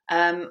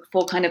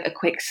 for kind of a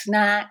quick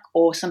snack,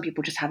 or some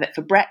people just have it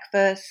for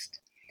breakfast.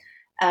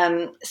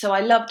 So I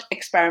loved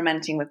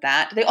experimenting with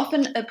that. They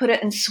often put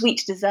it in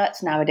sweet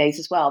desserts nowadays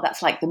as well.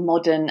 That's like the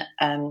modern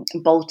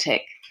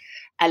Baltic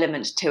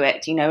element to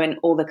it. You know, in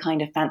all the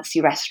kind of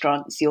fancy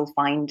restaurants, you'll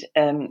find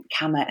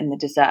kama in the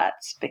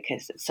desserts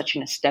because it's such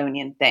an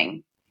Estonian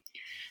thing.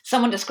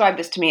 Someone described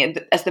this to me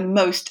as the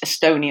most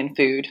Estonian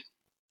food.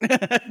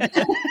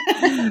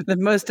 The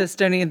most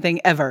Estonian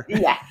thing ever.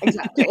 Yeah,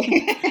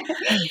 exactly.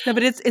 No,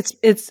 but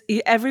it's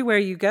everywhere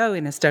you go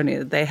in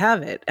Estonia they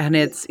have it, and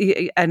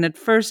and at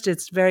first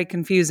it's very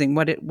confusing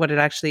what it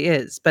actually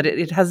is, but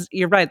it has.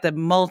 You're right, the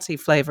multi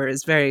flavor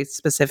is very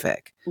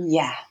specific.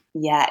 Yeah,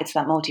 it's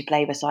that multi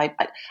flavor. So I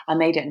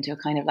made it into a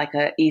kind of like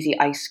a easy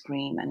ice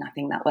cream, and I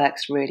think that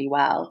works really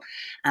well.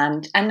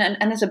 And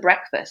there's a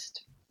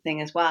breakfast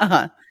thing as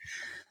well.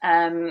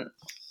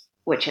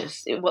 Which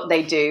is what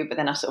they do, but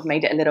then I sort of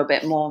made it a little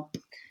bit more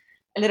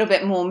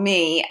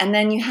me. And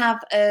then you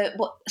have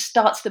what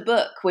starts the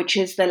book, which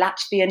is the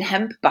Latvian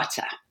hemp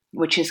butter,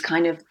 which is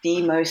kind of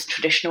the most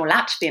traditional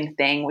Latvian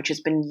thing, which has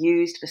been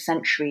used for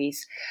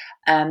centuries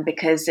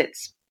because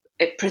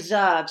it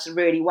preserves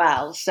really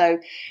well. So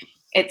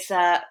it's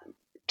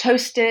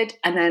toasted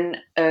and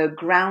then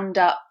ground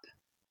up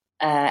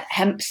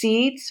hemp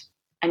seeds.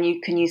 And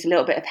you can use a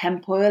little bit of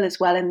hemp oil as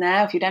well in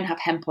there. If you don't have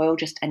hemp oil,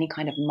 just any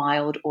kind of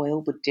mild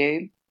oil would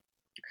do.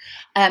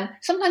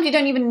 Sometimes you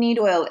don't even need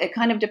oil. It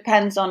kind of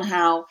depends on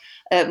how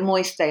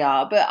moist they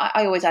are. But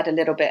I always add a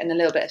little bit and a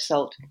little bit of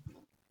salt.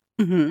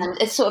 Mm-hmm.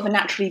 And it's sort of a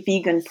naturally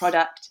vegan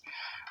product.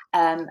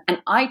 And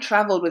I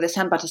traveled with this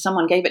hemp butter.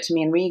 Someone gave it to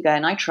me in Riga,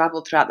 and I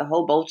traveled throughout the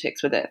whole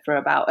Baltics with it for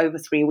about over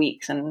 3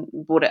 weeks and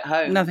brought it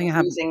home. Nothing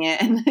happened.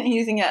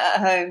 Using it at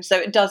home. So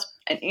it does,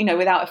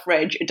 without a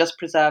fridge, it does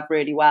preserve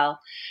really well.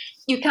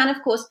 You can,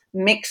 of course,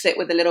 mix it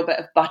with a little bit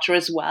of butter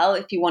as well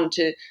if you want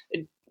to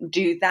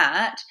do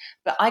that.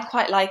 But I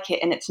quite like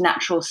it in its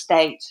natural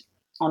state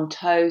on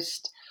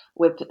toast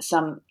with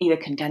some either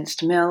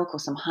condensed milk or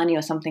some honey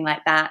or something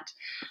like that.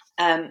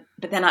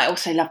 But then I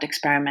also loved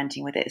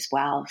experimenting with it as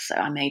well. So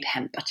I made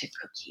hemp butter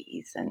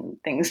cookies and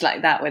things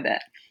like that with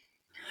it.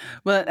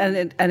 Well,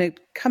 and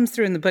it comes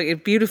through in the book.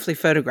 It's beautifully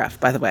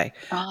photographed, by the way.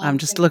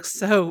 Just looks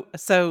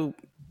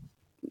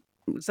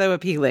so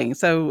appealing,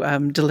 so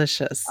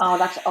delicious. Oh,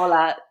 that's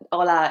Ola.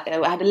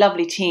 I had a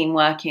lovely team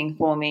working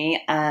for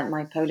me.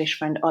 My Polish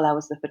friend Ola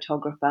was the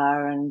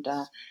photographer, and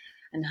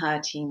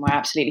her team were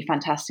absolutely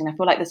fantastic. And I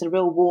feel like there's a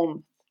real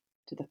warmth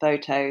to the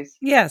photos.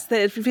 Yes,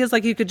 it feels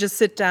like you could just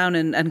sit down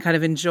and kind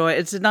of enjoy.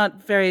 It's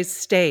not very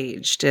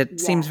staged. It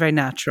seems very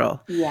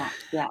natural. Yeah.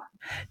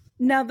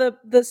 Now,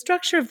 the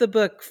structure of the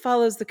book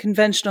follows the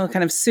conventional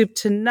kind of soup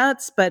to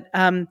nuts, but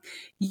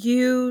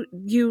you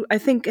I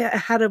think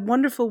had a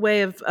wonderful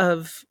way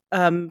of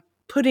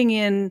putting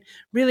in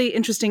really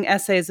interesting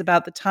essays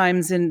about the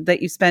times that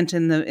you spent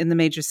in the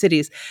major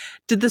cities.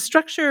 Did the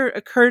structure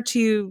occur to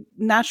you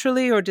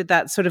naturally, or did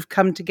that sort of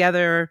come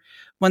together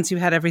once you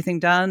had everything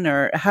done,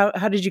 or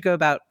how did you go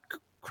about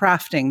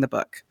crafting the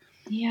book?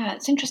 Yeah,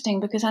 it's interesting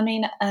because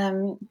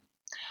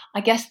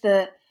I guess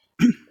the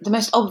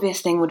most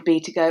obvious thing would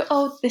be to go,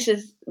 oh, this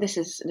is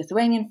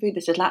Lithuanian food,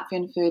 this is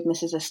Latvian food, and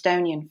this is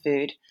Estonian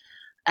food.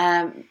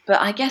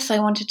 But I guess I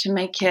wanted to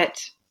make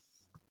it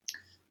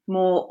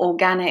more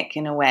organic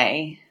in a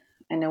way,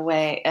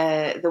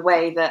 the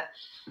way that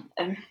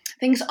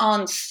things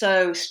aren't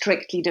so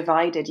strictly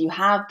divided. You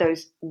have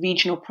those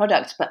regional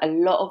products, but a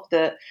lot of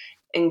the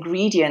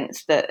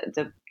ingredients that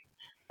the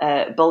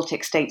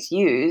Baltic states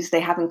use,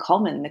 they have in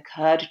common: the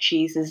curd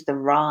cheeses, the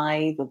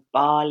rye, the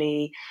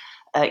barley,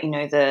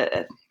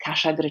 the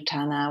kasha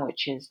grutana,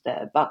 which is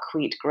the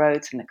buckwheat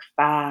groats, and the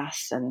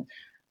kvass and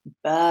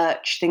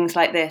birch, things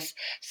like this.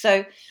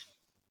 So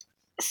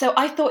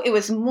I thought it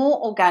was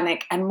more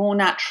organic and more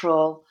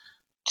natural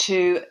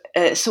to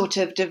sort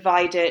of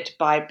divide it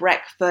by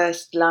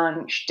breakfast,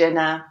 lunch,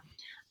 dinner,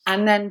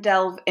 and then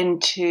delve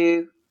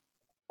into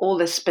all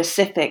the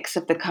specifics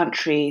of the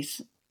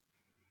countries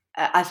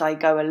as I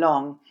go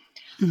along.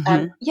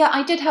 Mm-hmm.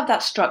 I did have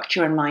that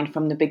structure in mind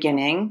from the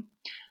beginning.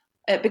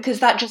 Because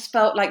that just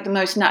felt like the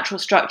most natural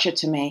structure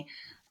to me.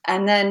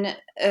 And then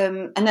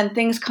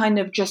things kind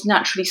of just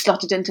naturally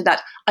slotted into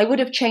that. I would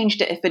have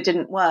changed it if it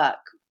didn't work,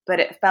 but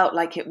it felt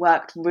like it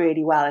worked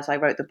really well as I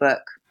wrote the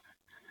book.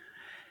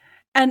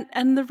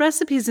 And the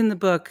recipes in the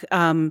book,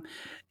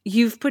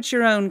 you've put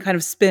your own kind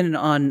of spin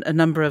on a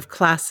number of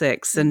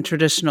classics and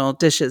traditional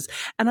dishes.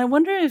 And I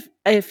wonder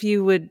if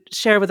you would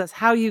share with us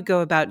how you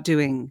go about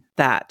doing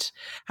that.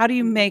 How do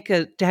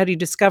you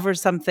discover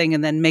something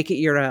and then make it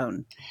your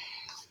own?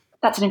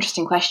 That's an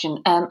interesting question.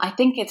 I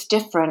think it's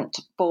different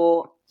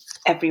for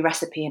every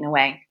recipe in a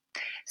way.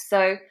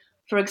 So,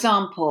 for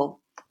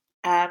example,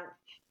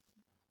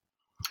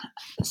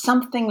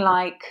 something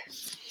like,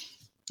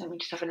 let me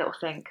just have a little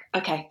think.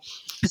 Okay.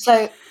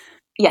 So,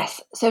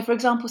 yes. So, for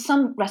example,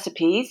 some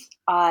recipes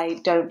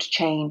I don't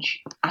change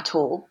at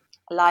all.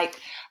 Like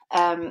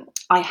I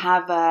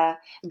have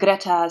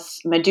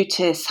Greta's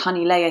Medutis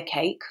honey layer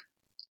cake,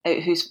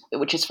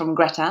 which is from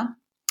Greta.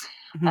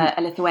 Mm-hmm.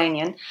 A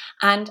Lithuanian.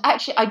 And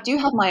actually, I do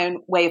have my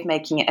own way of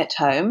making it at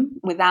home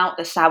without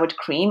the soured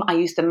cream. I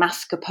use the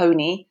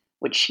mascarpone,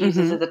 which she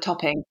uses as a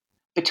topping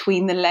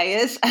between the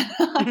layers.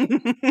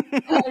 I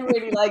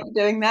really like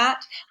doing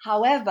that.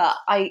 However,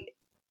 I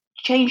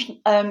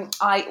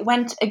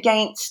went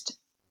against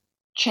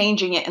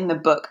changing it in the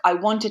book. I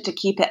wanted to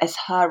keep it as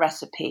her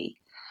recipe.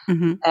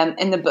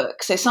 in the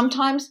book. So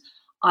sometimes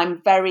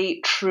I'm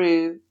very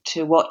true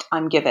to what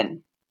I'm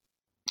given,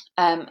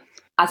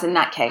 as in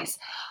that case.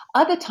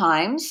 Other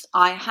times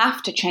I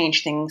have to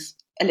change things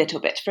a little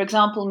bit. For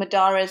example,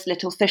 Madara's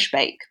little fish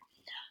bake.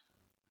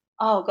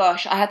 Oh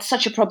gosh, I had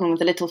such a problem with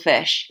the little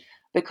fish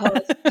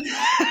because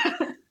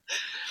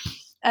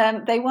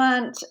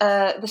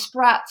the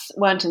sprats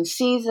weren't in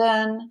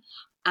season,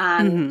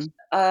 and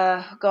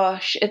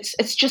gosh,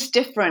 it's just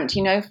different.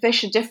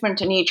 Fish are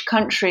different in each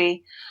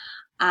country.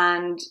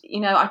 And,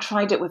 I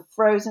tried it with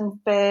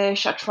frozen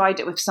fish. I tried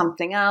it with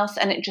something else,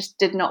 and it just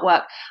did not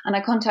work. And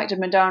I contacted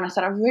Madara and I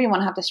said, I really want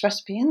to have this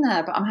recipe in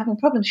there, but I'm having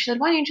problems. She said,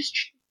 why don't you just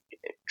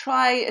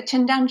try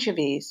tinned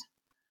anchovies?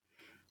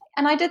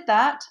 And I did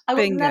that. I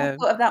would never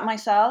thought of that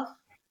myself.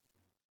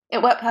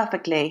 It worked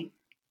perfectly.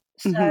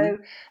 So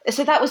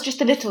that was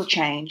just a little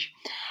change.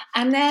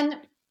 And then,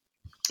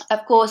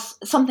 of course,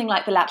 something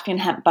like the Latvian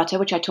hemp butter,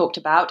 which I talked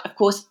about, of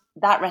course,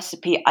 that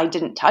recipe I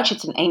didn't touch.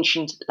 It's an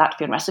ancient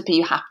Latvian recipe.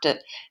 You have to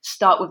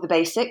start with the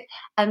basic.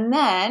 And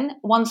then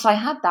once I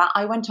had that,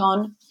 I went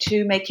on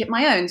to make it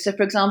my own. So,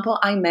 for example,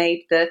 I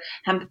made the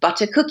hemp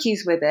butter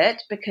cookies with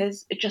it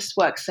because it just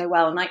works so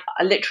well. And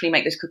I literally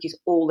make those cookies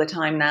all the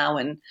time now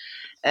and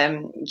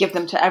give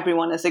them to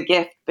everyone as a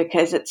gift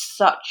because it's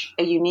such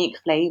a unique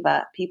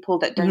flavor. People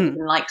that don't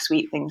even like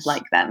sweet things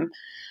like them.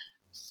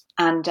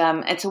 And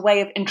it's a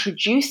way of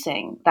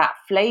introducing that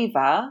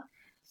flavor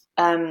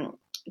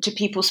to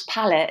people's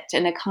palate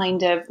in a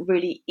kind of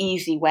really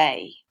easy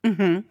way.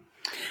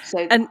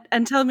 So,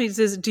 and tell me,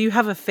 do you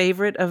have a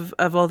favorite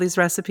of all these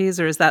recipes,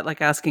 or is that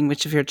like asking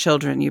which of your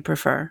children you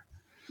prefer?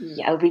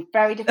 Yeah, it would be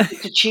very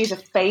difficult to choose a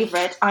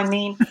favorite. I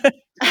mean,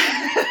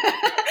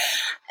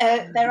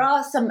 there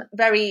are some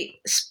very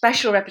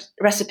special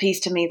recipes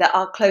to me that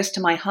are close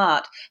to my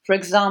heart. For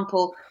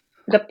example,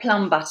 the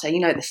plum butter,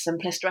 the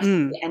simplest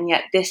recipe, and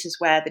yet this is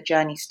where the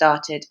journey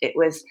started. It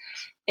was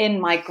in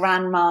my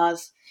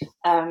grandma's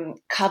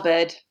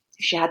cupboard.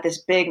 She had this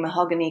big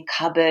mahogany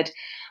cupboard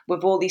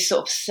with all these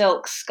sort of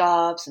silk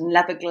scarves and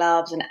leather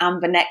gloves and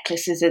amber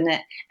necklaces in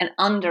it. And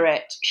under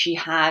it, she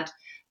had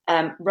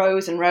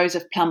rows and rows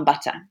of plum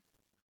butter.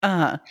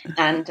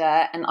 And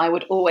I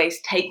would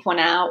always take one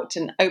out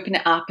and open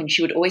it up, and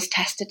she would always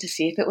test it to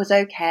see if it was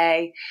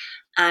okay.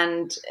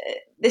 And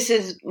this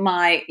is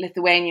my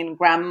Lithuanian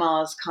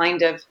grandma's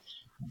kind of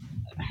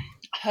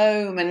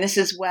home, and this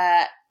is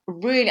where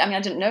really,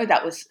 I didn't know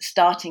that was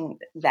starting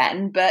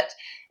then, but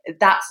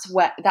that's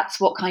what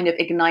kind of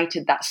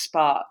ignited that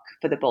spark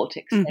for the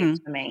Baltic states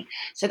for me.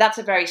 So that's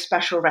a very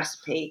special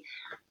recipe.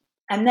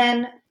 And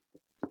then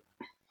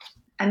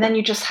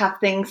you just have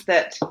things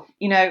that,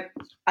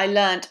 I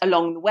learned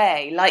along the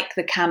way, like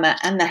the kama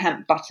and the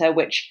hemp butter,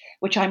 which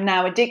I'm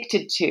now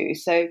addicted to.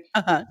 So,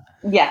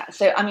 yeah.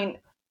 So,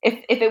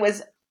 if it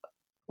was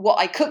what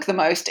I cook the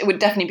most, it would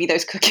definitely be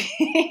those cookies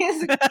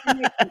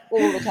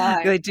all the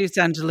time. They do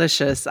sound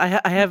delicious. I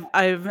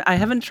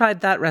haven't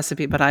tried that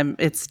recipe, but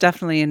it's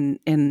definitely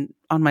in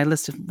on my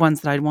list of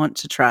ones that I want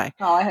to try.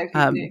 Oh, I hope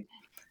you do.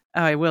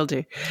 Oh, I will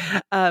do.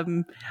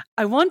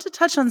 I want to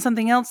touch on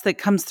something else that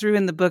comes through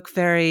in the book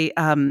very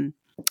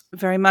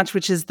much,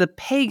 which is the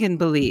pagan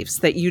beliefs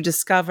that you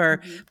discover,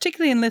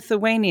 particularly in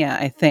Lithuania,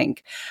 I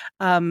think.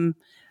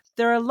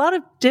 There are a lot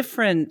of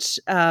different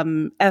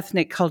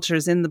ethnic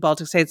cultures in the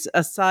Baltic states,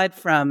 aside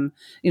from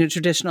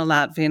traditional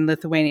Latvian,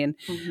 Lithuanian.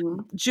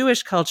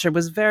 Jewish culture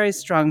was very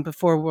strong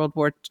before World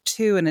War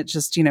II, and it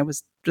just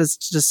was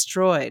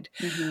destroyed.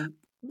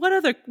 What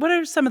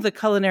are some of the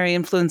culinary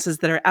influences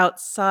that are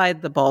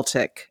outside the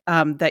Baltic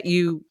that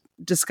you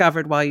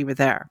discovered while you were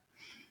there?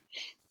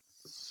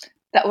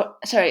 That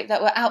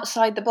were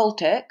outside the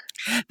Baltic?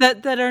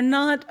 That are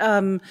not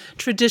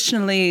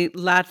traditionally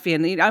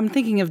Latvian. I'm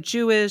thinking of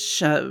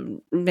Jewish,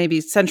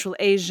 maybe Central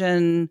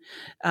Asian,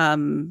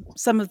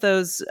 some of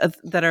those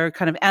that are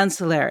kind of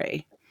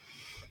ancillary.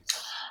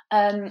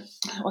 Well,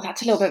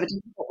 that's a little bit of a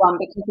difficult one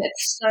because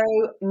it's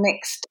so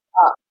mixed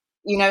up.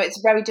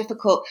 It's very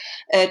difficult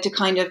to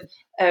kind of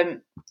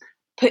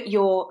put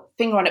your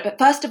finger on it. But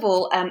first of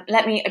all,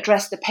 let me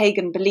address the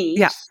pagan beliefs.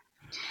 Yeah.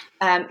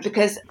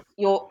 Because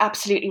you're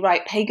absolutely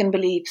right. Pagan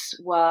beliefs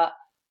were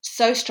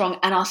so strong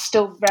and are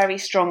still very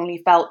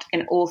strongly felt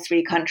in all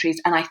three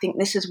countries. And I think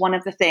this is one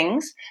of the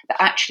things that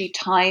actually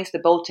ties the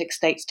Baltic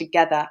states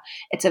together.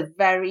 It's a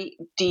very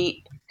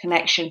deep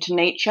connection to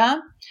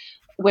nature,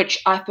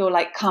 which I feel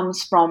like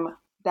comes from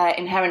their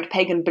inherent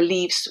pagan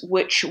beliefs,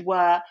 which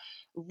were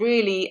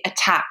really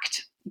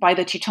attacked by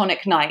the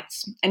Teutonic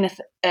Knights,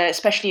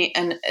 especially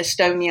in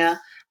Estonia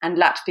and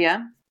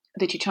Latvia.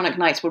 The Teutonic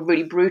Knights were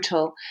really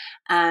brutal,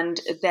 and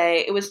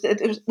it was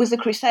the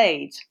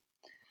Crusades,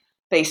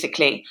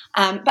 basically.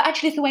 But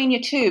actually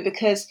Lithuania too,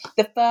 because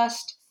the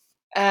first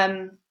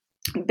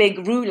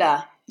big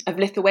ruler of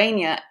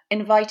Lithuania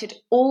invited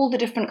all the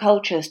different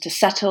cultures to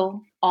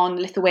settle on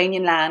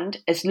Lithuanian land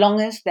as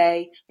long as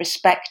they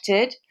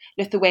respected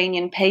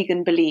Lithuanian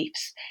pagan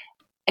beliefs,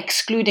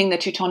 excluding the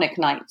Teutonic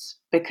Knights,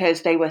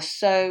 because they were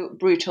so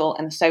brutal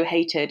and so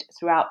hated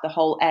throughout the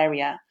whole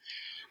area.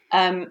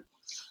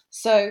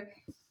 So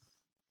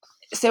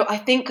So I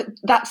think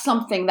that's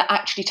something that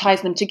actually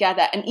ties them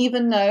together. And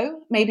even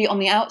though maybe on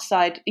the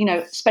outside,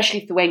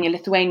 especially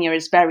Lithuania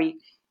is very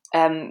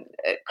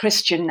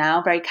Christian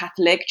now, very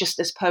Catholic, just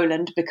as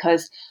Poland,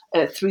 because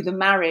through the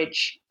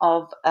marriage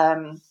of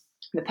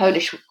the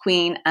Polish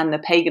queen and the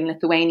pagan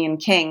Lithuanian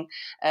king,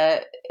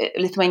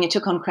 Lithuania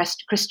took on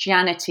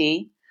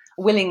Christianity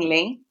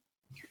willingly,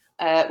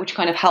 which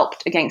kind of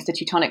helped against the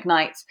Teutonic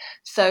Knights.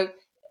 So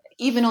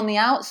even on the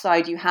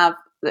outside, you have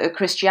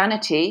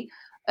Christianity.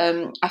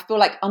 I feel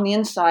like on the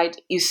inside,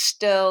 you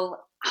still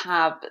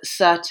have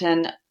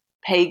certain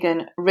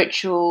pagan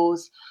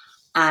rituals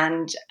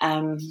and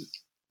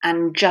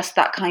just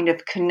that kind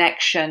of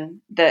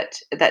connection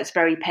that's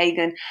very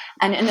pagan.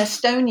 And in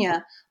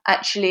Estonia,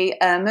 actually,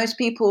 most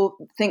people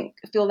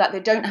feel that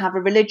they don't have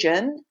a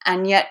religion,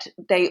 and yet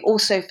they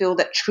also feel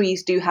that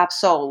trees do have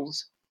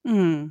souls.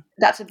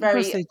 That's a very,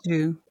 of course they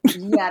do.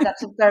 Yeah,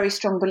 that's a very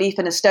strong belief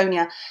in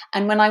Estonia.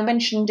 And when I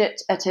mentioned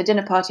it at a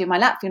dinner party of my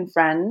Latvian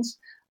friends,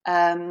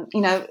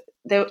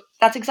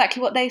 that's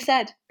exactly what they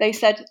said. They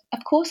said,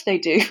 "Of course they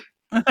do."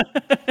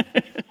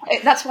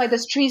 That's why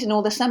there's trees in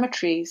all the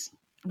cemeteries.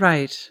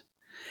 Right.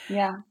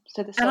 Yeah.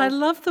 So and I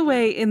love the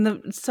way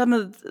in some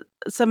of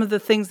the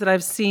things that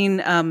I've seen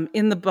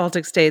in the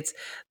Baltic states,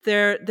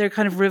 they're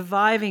kind of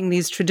reviving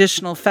these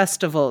traditional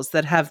festivals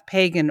that have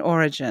pagan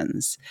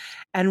origins,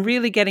 and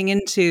really getting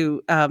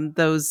into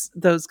those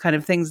kind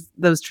of things,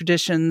 those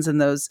traditions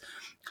and those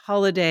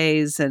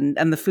holidays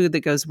and the food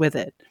that goes with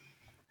it.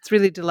 It's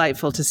really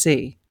delightful to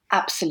see.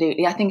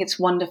 Absolutely. I think it's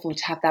wonderful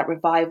to have that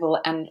revival.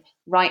 And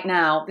right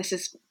now, this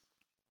is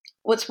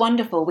what's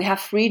wonderful. We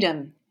have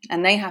freedom,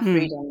 and they have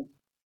freedom.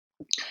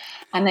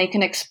 And they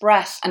can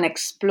express and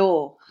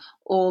explore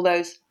all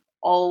those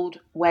old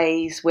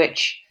ways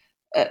which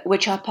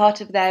are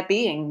part of their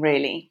being,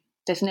 really.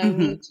 There's no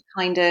need to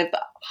kind of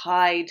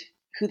hide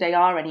who they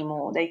are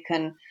anymore. They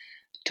can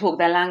talk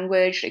their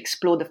language,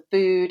 explore the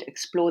food,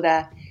 explore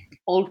their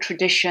old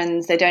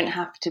traditions. They don't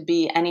have to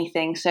be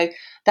anything. So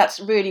that's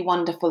really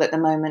wonderful at the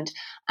moment.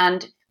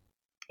 And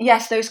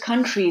yes, those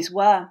countries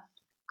were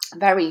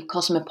very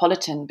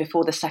cosmopolitan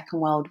before the Second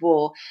World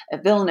War.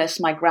 Vilnius,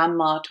 my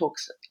grandma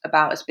talks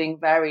about as being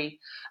very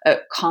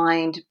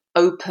kind,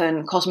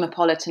 open,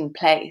 cosmopolitan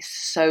place.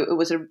 So it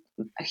was a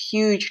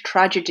huge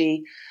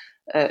tragedy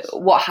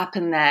what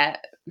happened there,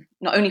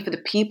 not only for the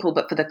people,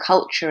 but for the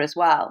culture as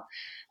well.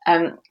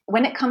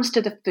 When it comes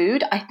to the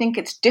food, I think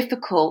it's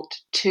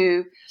difficult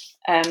to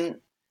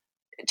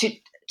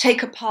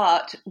take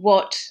apart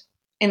what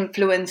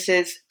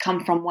influences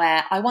come from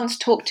where. I once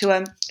talked to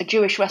a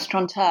Jewish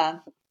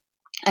restaurateur,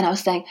 and I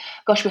was saying,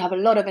 gosh, we have a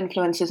lot of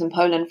influences in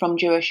Poland from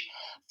Jewish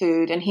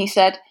food. And he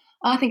said,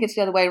 I think it's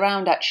the other way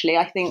around, actually.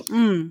 I think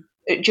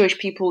Jewish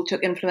people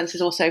took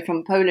influences also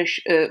from Polish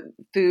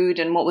food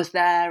and what was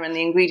there and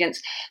the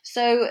ingredients.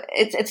 So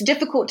it's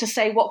difficult to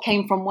say what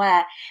came from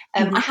where.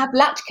 I have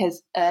latke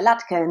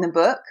in the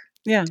book.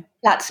 Yeah.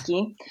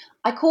 Latski.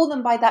 I call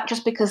them by that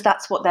just because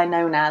that's what they're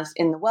known as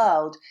in the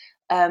world.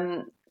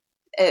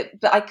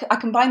 But I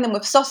combine them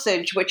with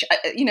sausage, which,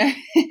 like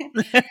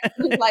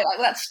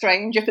that's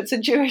strange if it's a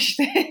Jewish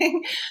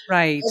thing.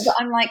 Right. But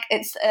I'm like,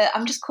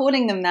 I'm just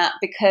calling them that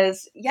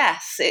because,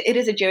 yes, it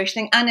is a Jewish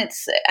thing. And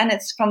it's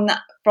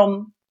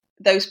from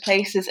those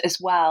places as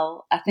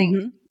well. I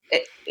think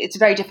it's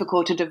very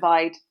difficult to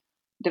divide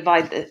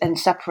and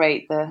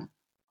separate the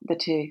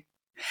two.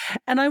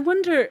 And I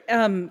wonder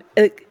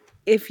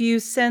if you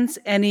sense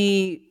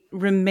any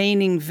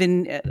remaining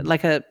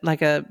like a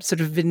sort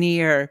of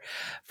veneer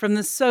from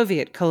the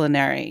Soviet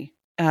culinary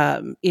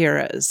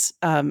eras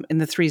in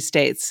the three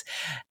states.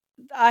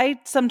 I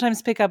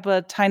sometimes pick up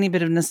a tiny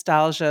bit of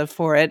nostalgia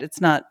for it. It's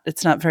not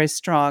very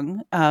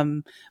strong,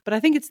 but I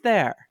think it's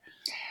there.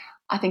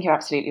 I think you're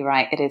absolutely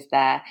right. It is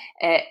there.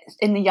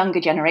 In the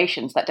younger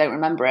generations that don't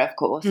remember it, of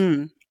course,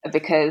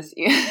 because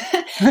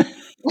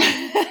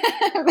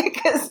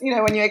because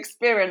when you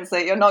experience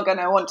it, you're not going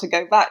to want to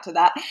go back to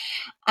that.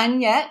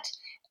 And yet,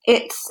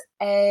 it's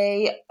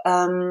a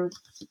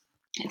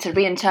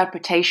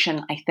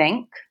reinterpretation, I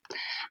think,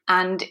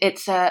 and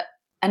it's an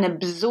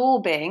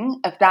absorbing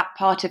of that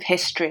part of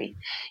history.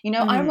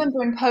 I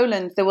remember in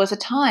Poland there was a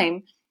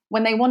time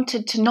when they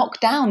wanted to knock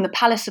down the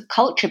Palace of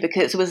Culture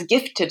because it was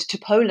gifted to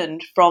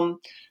Poland from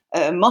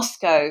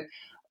Moscow,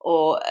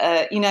 or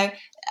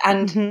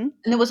and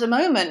there was a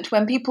moment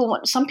when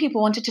some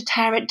people wanted to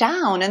tear it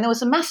down, and there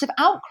was a massive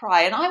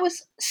outcry, and I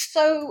was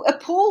so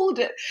appalled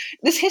at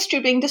this history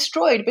being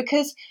destroyed,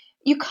 because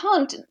you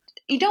don't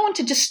want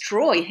to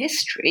destroy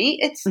history.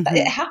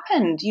 It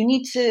happened. You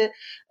need to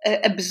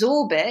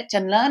absorb it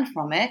and learn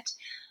from it,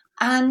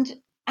 and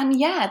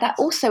yeah, that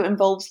also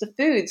involves the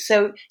food.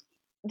 So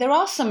there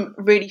are some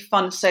really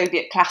fun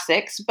Soviet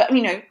classics, but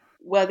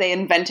were they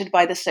invented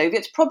by the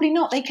Soviets? Probably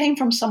not. They came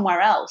from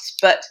somewhere else,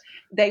 but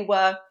they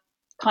were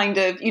kind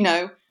of,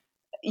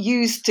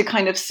 used to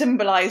kind of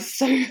symbolize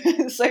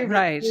Soviet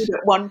food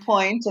at one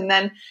point,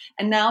 and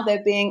now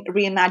they're being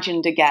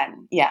reimagined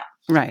again. Yeah.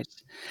 Right.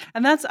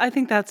 And I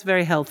think that's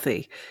very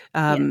healthy,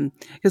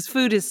 because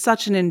food is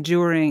such an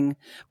enduring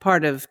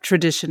part of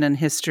tradition and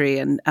history.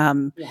 And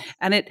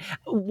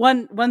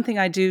one thing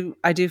I do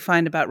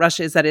find about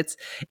Russia is that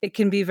it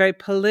can be very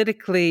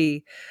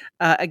politically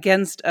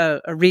against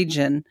a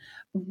region,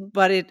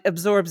 but it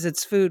absorbs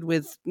its food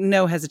with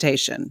no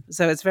hesitation.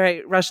 So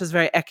Russia's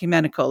very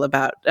ecumenical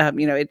about,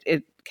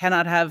 it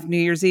cannot have New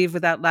Year's Eve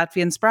without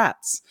Latvian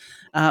sprats,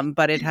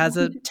 but it has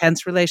a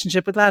tense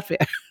relationship with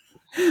Latvia.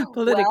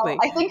 Politically. Well,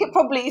 I think it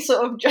probably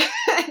sort of,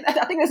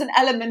 I think there's an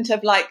element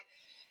of like,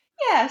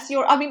 yes,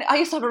 I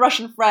used to have a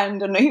Russian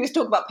friend and he used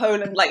to talk about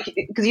Poland, like,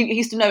 because he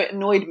used to know it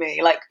annoyed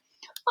me, like,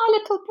 our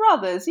little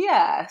brothers,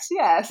 yes.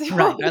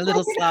 Right, our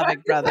little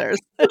Slavic brothers.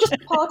 You're just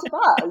part of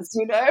us,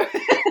 you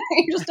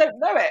just don't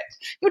know it.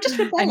 You're just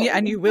rebelling.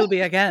 And you will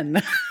be again.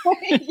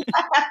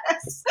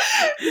 Yes.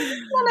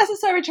 It's not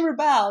necessary to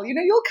rebel,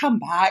 you'll come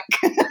back.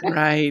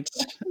 Right.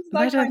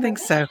 I don't think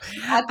so.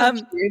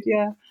 Attitude,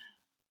 yeah.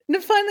 Now,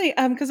 finally,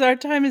 because our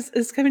time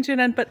is coming to an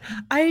end, but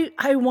I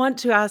want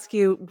to ask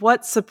you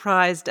what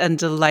surprised and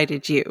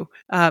delighted you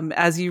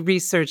as you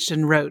researched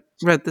and wrote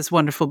this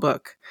wonderful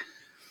book.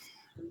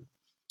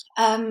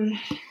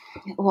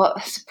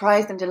 What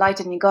surprised and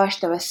delighted me? Gosh,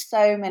 there were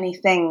so many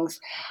things.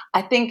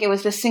 I think it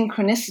was the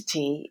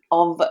synchronicity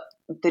of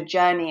the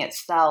journey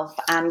itself,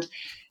 and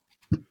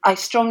I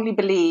strongly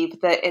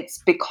believe that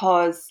it's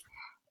because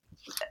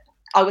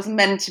I was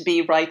meant to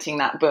be writing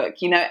that book.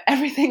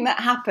 Everything that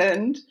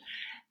happened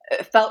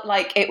felt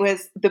like it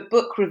was the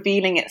book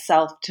revealing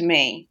itself to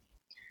me.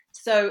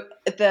 So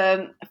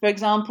for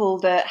example,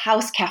 the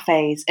house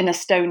cafes in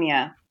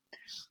Estonia,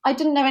 I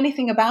didn't know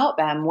anything about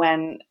them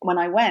when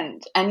I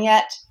went, and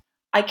yet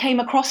I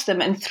came across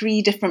them in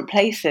 3 different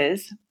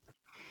places.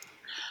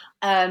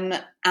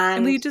 And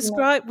will you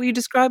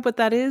describe what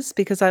that is?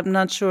 Because I'm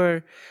not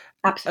sure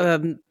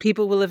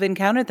people will have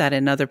encountered that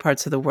in other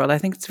parts of the world. I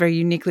think it's very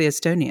uniquely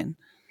Estonian.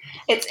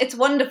 It's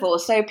wonderful.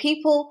 So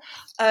people,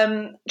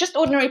 just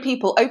ordinary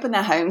people, open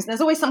their homes, and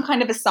there's always some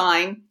kind of a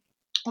sign,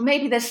 or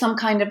maybe there's some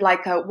kind of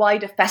like a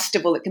wider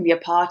festival it can be a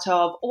part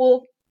of,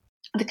 or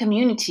the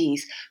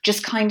communities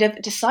just kind of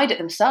decide it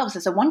themselves.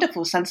 There's a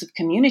wonderful sense of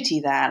community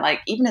there, like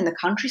even in the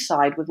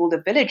countryside with all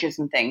the villages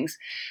and things,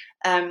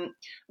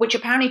 which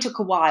apparently took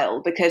a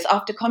while because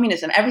after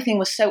communism, everything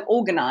was so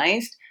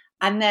organized,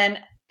 and then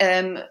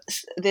the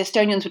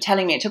Estonians were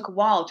telling me it took a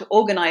while to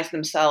organize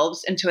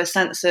themselves into a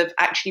sense of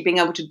actually being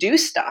able to do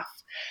stuff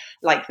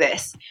like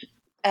this.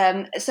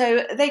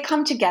 So they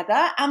come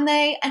together and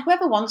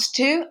whoever wants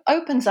to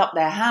opens up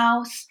their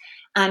house,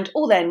 and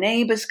all their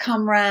neighbors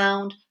come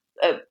round,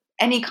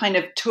 any kind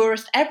of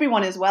tourist,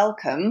 everyone is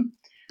welcome.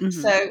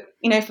 Mm-hmm. So,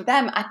 for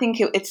them, I think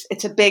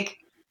it's a big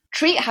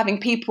treat having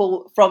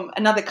people from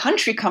another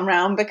country come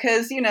round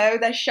because,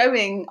 they're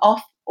showing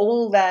off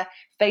all their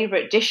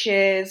favorite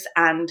dishes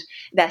and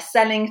they're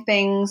selling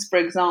things. For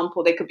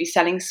example, they could be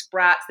selling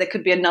sprats. There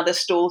could be another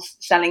stall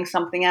selling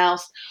something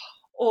else,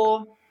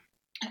 or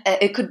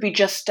it could be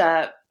just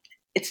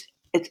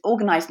it's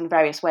organized in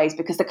various ways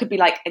because there could be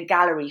like a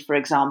gallery, for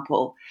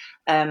example,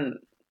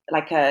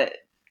 like a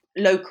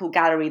local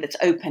gallery that's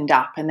opened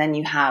up, and then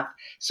you have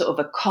sort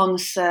of a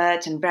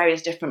concert and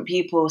various different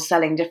people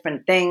selling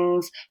different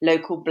things,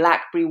 local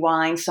blackberry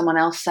wine, someone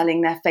else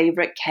selling their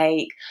favorite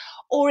cake,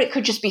 or it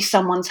could just be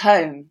someone's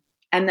home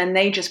and then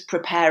they just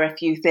prepare a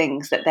few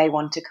things that they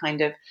want to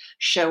kind of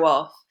show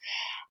off.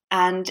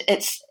 And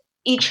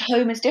each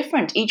home is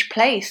different. Each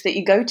place that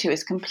you go to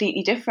is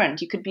completely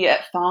different. You could be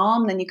at a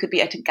farm, then you could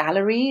be at a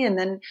gallery, and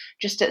then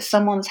just at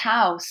someone's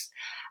house.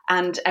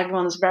 And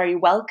everyone's very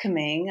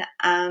welcoming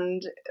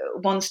and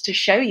wants to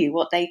show you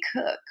what they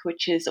cook,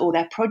 which is all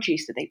their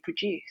produce that they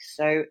produce.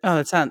 So,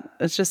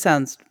 it just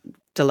sounds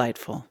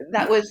delightful.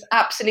 That was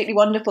absolutely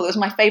wonderful. It was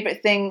my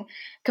favorite thing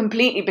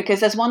completely, because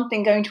there's one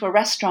thing going to a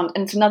restaurant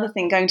and it's another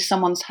thing going to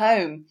someone's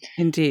home.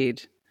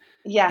 Indeed.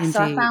 Yeah. Indeed.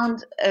 So I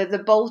found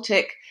the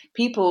Baltic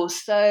people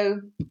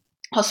so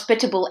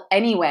hospitable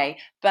anyway,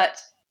 but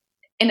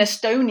in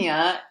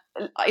Estonia,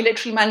 I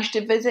literally managed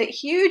to visit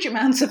huge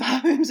amounts of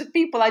homes of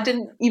people I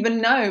didn't even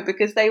know,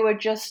 because they were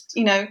just,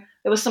 there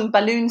was some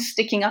balloons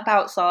sticking up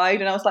outside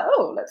and I was like,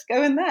 oh, let's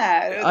go in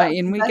there.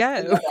 In we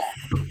go.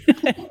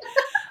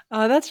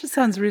 Oh, that just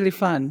sounds really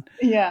fun.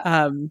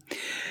 Yeah.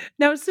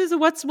 Now, Susan,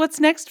 what's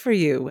next for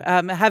you?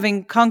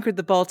 Having conquered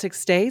the Baltic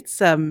states,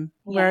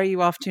 where are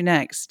you off to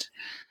next?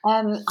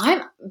 I'm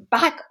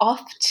back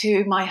off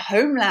to my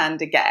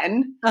homeland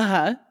again.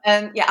 Uh-huh.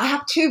 I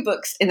have 2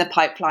 books in the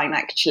pipeline,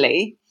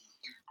 actually.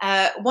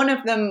 One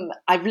of them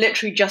I've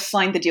literally just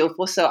signed the deal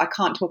for, so I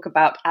can't talk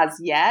about as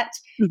yet.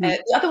 Mm-hmm.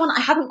 The other one I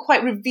haven't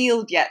quite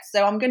revealed yet,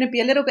 so I'm going to be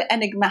a little bit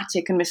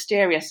enigmatic and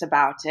mysterious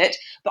about it.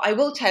 But I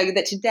will tell you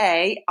that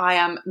today I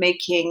am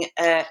making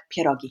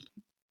pierogi.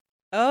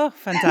 Oh,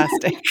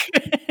 fantastic.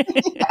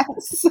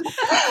 Yes.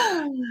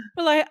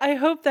 Well, I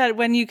hope that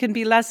when you can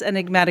be less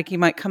enigmatic, you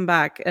might come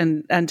back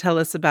and tell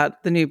us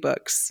about the new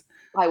books.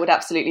 I would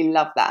absolutely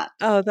love that.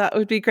 Oh, that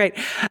would be great.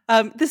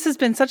 This has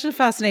been such a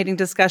fascinating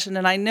discussion,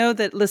 and I know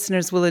that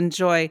listeners will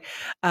enjoy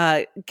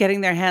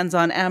getting their hands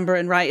on Amber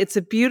and Rye. It's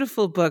a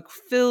beautiful book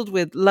filled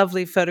with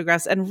lovely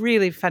photographs and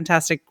really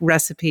fantastic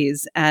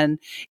recipes, and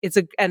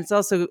it's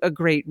also a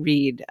great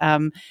read.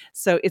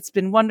 So it's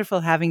been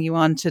wonderful having you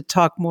on to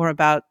talk more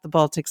about the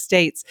Baltic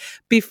states.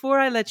 Before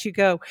I let you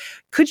go,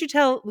 could you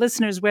tell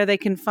listeners where they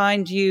can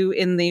find you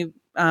in the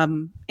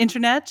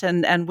internet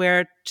and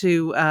where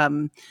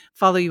to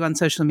follow you on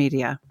social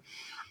media?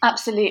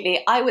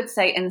 Absolutely. I would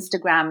say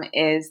Instagram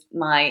is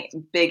my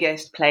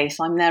biggest place.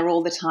 I'm there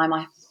all the time.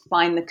 I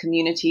find the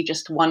community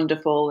just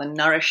wonderful and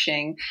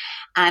nourishing.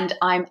 And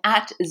I'm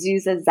at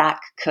Zuza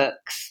Zach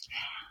Cooks.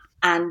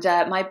 And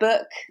my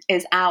book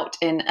is out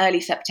in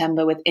early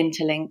September with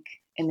Interlink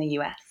in the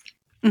US.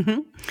 Mm-hmm.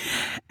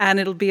 And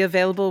it'll be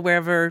available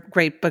wherever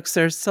great books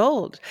are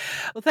sold.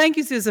 Well, thank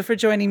you, Zuza, for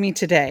joining me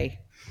today.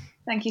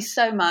 Thank you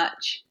so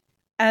much.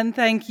 And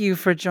thank you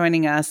for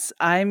joining us.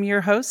 I'm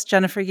your host,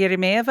 Jennifer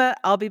Yeremeyeva.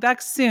 I'll be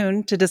back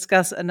soon to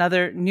discuss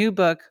another new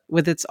book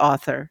with its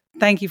author.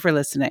 Thank you for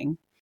listening.